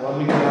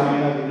 Valmiki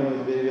Ramayana, we know,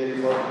 is very,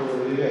 very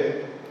powerful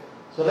everywhere.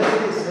 So like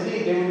this,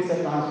 many devotees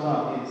are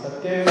transformed. In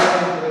Satya Yuga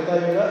and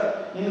Treta Yuga,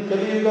 in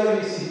Kali Yuga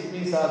we see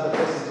these are the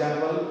first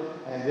example,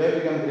 and they have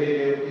become great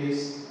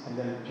devotees, and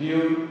then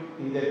pure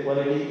in their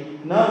quality.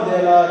 Now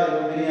there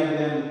are many of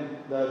them,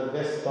 the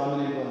best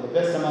prominent one, the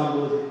best among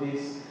those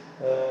hippies.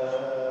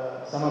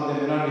 Some of them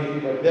may not be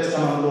hippie, but best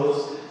among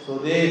those. So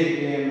they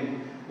became,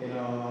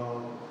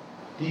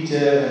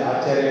 teachers and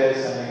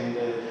acharyas and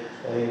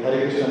in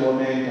Hare Krishna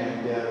movement,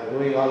 and they are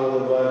going all over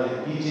the world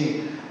and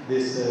teaching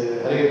this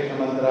Hare Krishna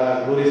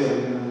mantra, glories of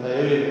Krishna mantra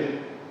everywhere,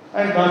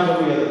 and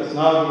transforming others.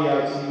 Now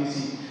we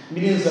see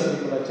millions of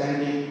people are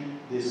chanting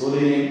this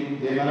holy name.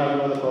 They may not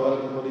know the power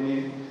of the holy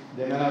name.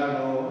 They may not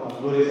know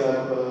glories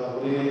of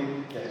holy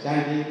name. They are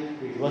chanting.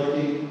 It's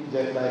working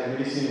just like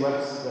medicine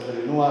works, whether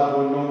you know or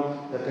don't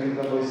know. The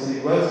technical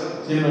position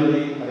works.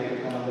 Similarly, Hare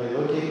Krishna mantra is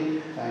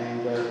working,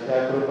 and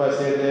Prabhupada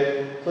said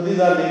that. So these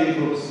are living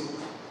proofs,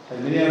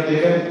 and many are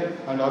taken,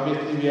 and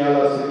obviously we all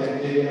also can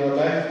take in our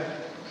life.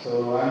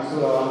 So I am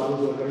sure all those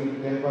who are coming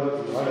to temple,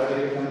 you heard Hare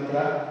Krishna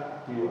mantra,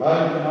 you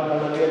heard, if you not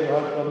heard earlier, you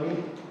heard from me,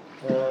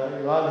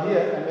 you are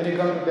here, and when you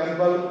come to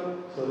temple,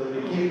 so that we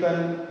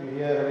kirtan, you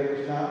hear Hare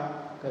Krishna,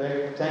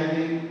 correct,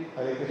 chanting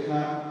Hare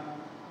Krishna.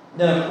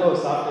 Then of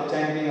course, after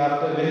chanting,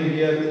 when you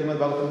hear Srimad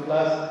Bhagavatam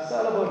class, it's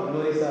all about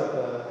glories of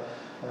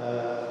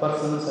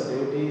persons or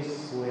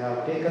devotees who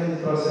have taken the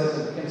process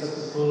and become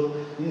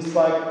successful in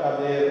spite of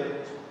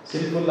their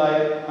sinful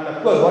life. And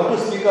of course, what to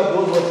speak of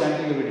those who are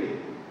chanting every day?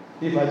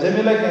 If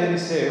Ajamila can be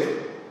saved,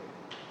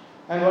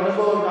 and what about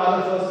all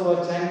of us who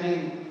are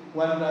chanting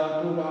 1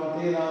 round, 2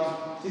 round, 3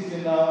 round,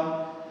 16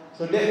 round?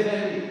 So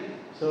definitely,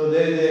 so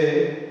there is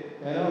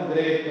a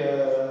great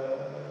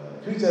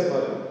future for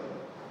you.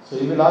 So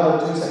you will all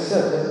achieve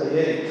success just by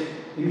hearing.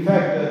 In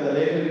fact,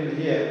 later you will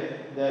hear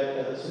that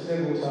the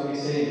Sukadeva Goswami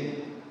is saying,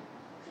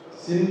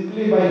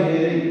 simply by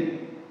hearing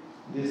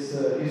this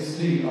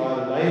history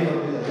or life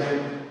of this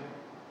Ajamila,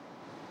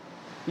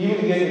 he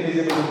will get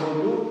eligible to go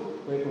to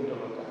Vaikuntha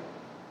Loka.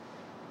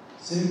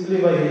 Simply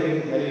by hearing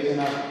the narration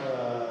of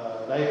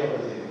life of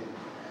Ajamila.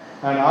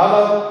 And all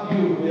of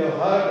you who have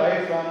heard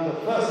right from the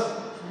first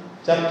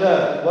chapter,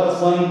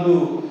 verse 1 to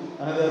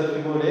another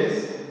few more days,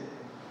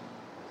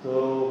 so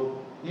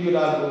you will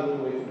all go to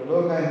Vaikuntha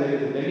Loka, and there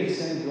is a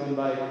benediction given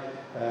by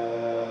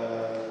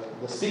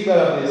the speaker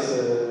of this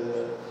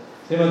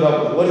Srimad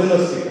Bhagavatam,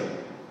 original speaker,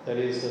 that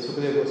is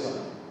Sukadeva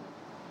Goswami.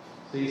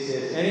 So he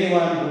says,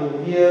 anyone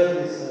who hears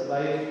this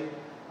life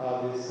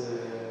of this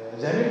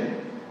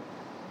Ajamila,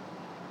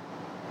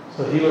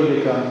 so he will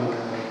become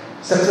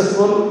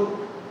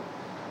successful,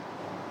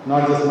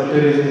 not just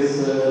material in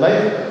his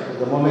life, but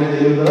the moment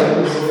they live the life,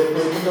 he will go to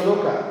Vaikuntha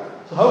Loka.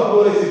 So how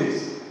glorious it is?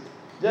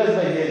 Just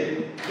by hearing.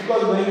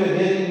 Because when we are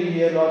hearing, we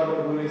hear a lot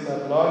about glories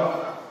of Lord,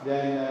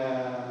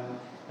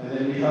 and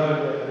then we heard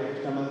Hare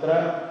Krishna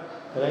mantra,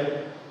 correct?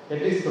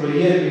 At least for a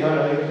year we heard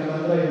Hare Krishna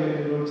mantra,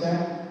 you will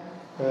chant.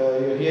 You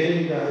are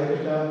hearing the Hare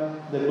Krishna,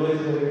 the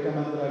glories of Hare Krishna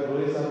mantra,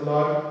 glories of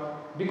Lord.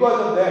 Because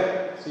of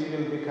that, so you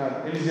will become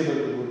eligible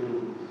to go to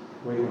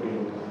Vaikuntha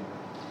Loka.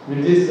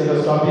 With this, let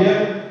us stop here,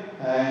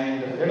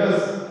 and let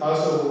us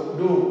also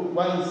do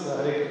once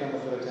Hare Krishna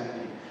mantra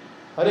chanting.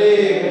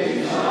 Hare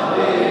Krishna,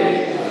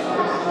 Hare Krishna,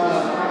 Krishna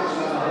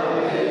Krishna,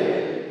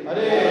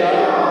 Hare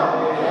Rama,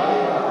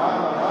 Rama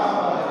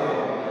Rama, Hare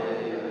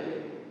Hare.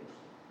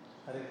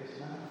 Hare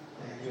Krishna.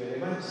 Thank you very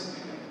much.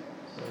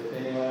 So if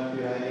anyone of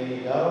you have any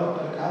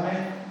doubt or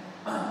comment,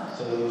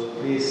 so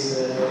please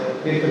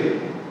feel free.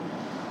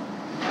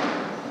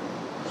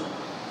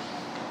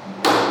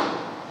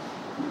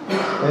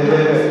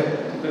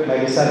 My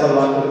disciple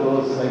wanted to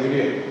close my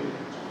video.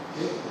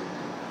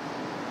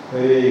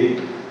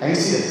 Very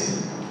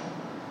anxious.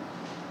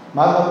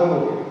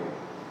 Mahaprabhu.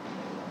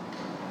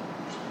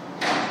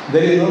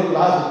 There is no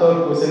class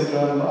without question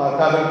from or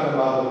comment from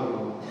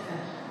Mahaprabhu.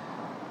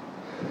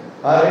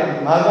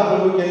 Alright,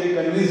 Mahaprabhu can be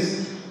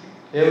convinced,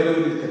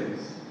 everyone is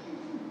convinced.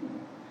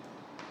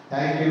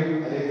 Thank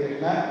you, Hare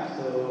Krishna.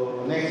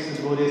 So next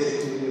glorious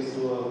activity is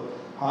to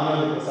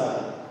honor the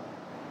prasada.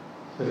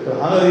 So to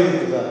honor the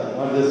prasada,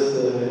 not just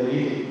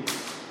eating.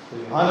 So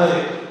you honor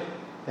it.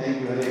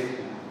 Thank you, Hare Krishna.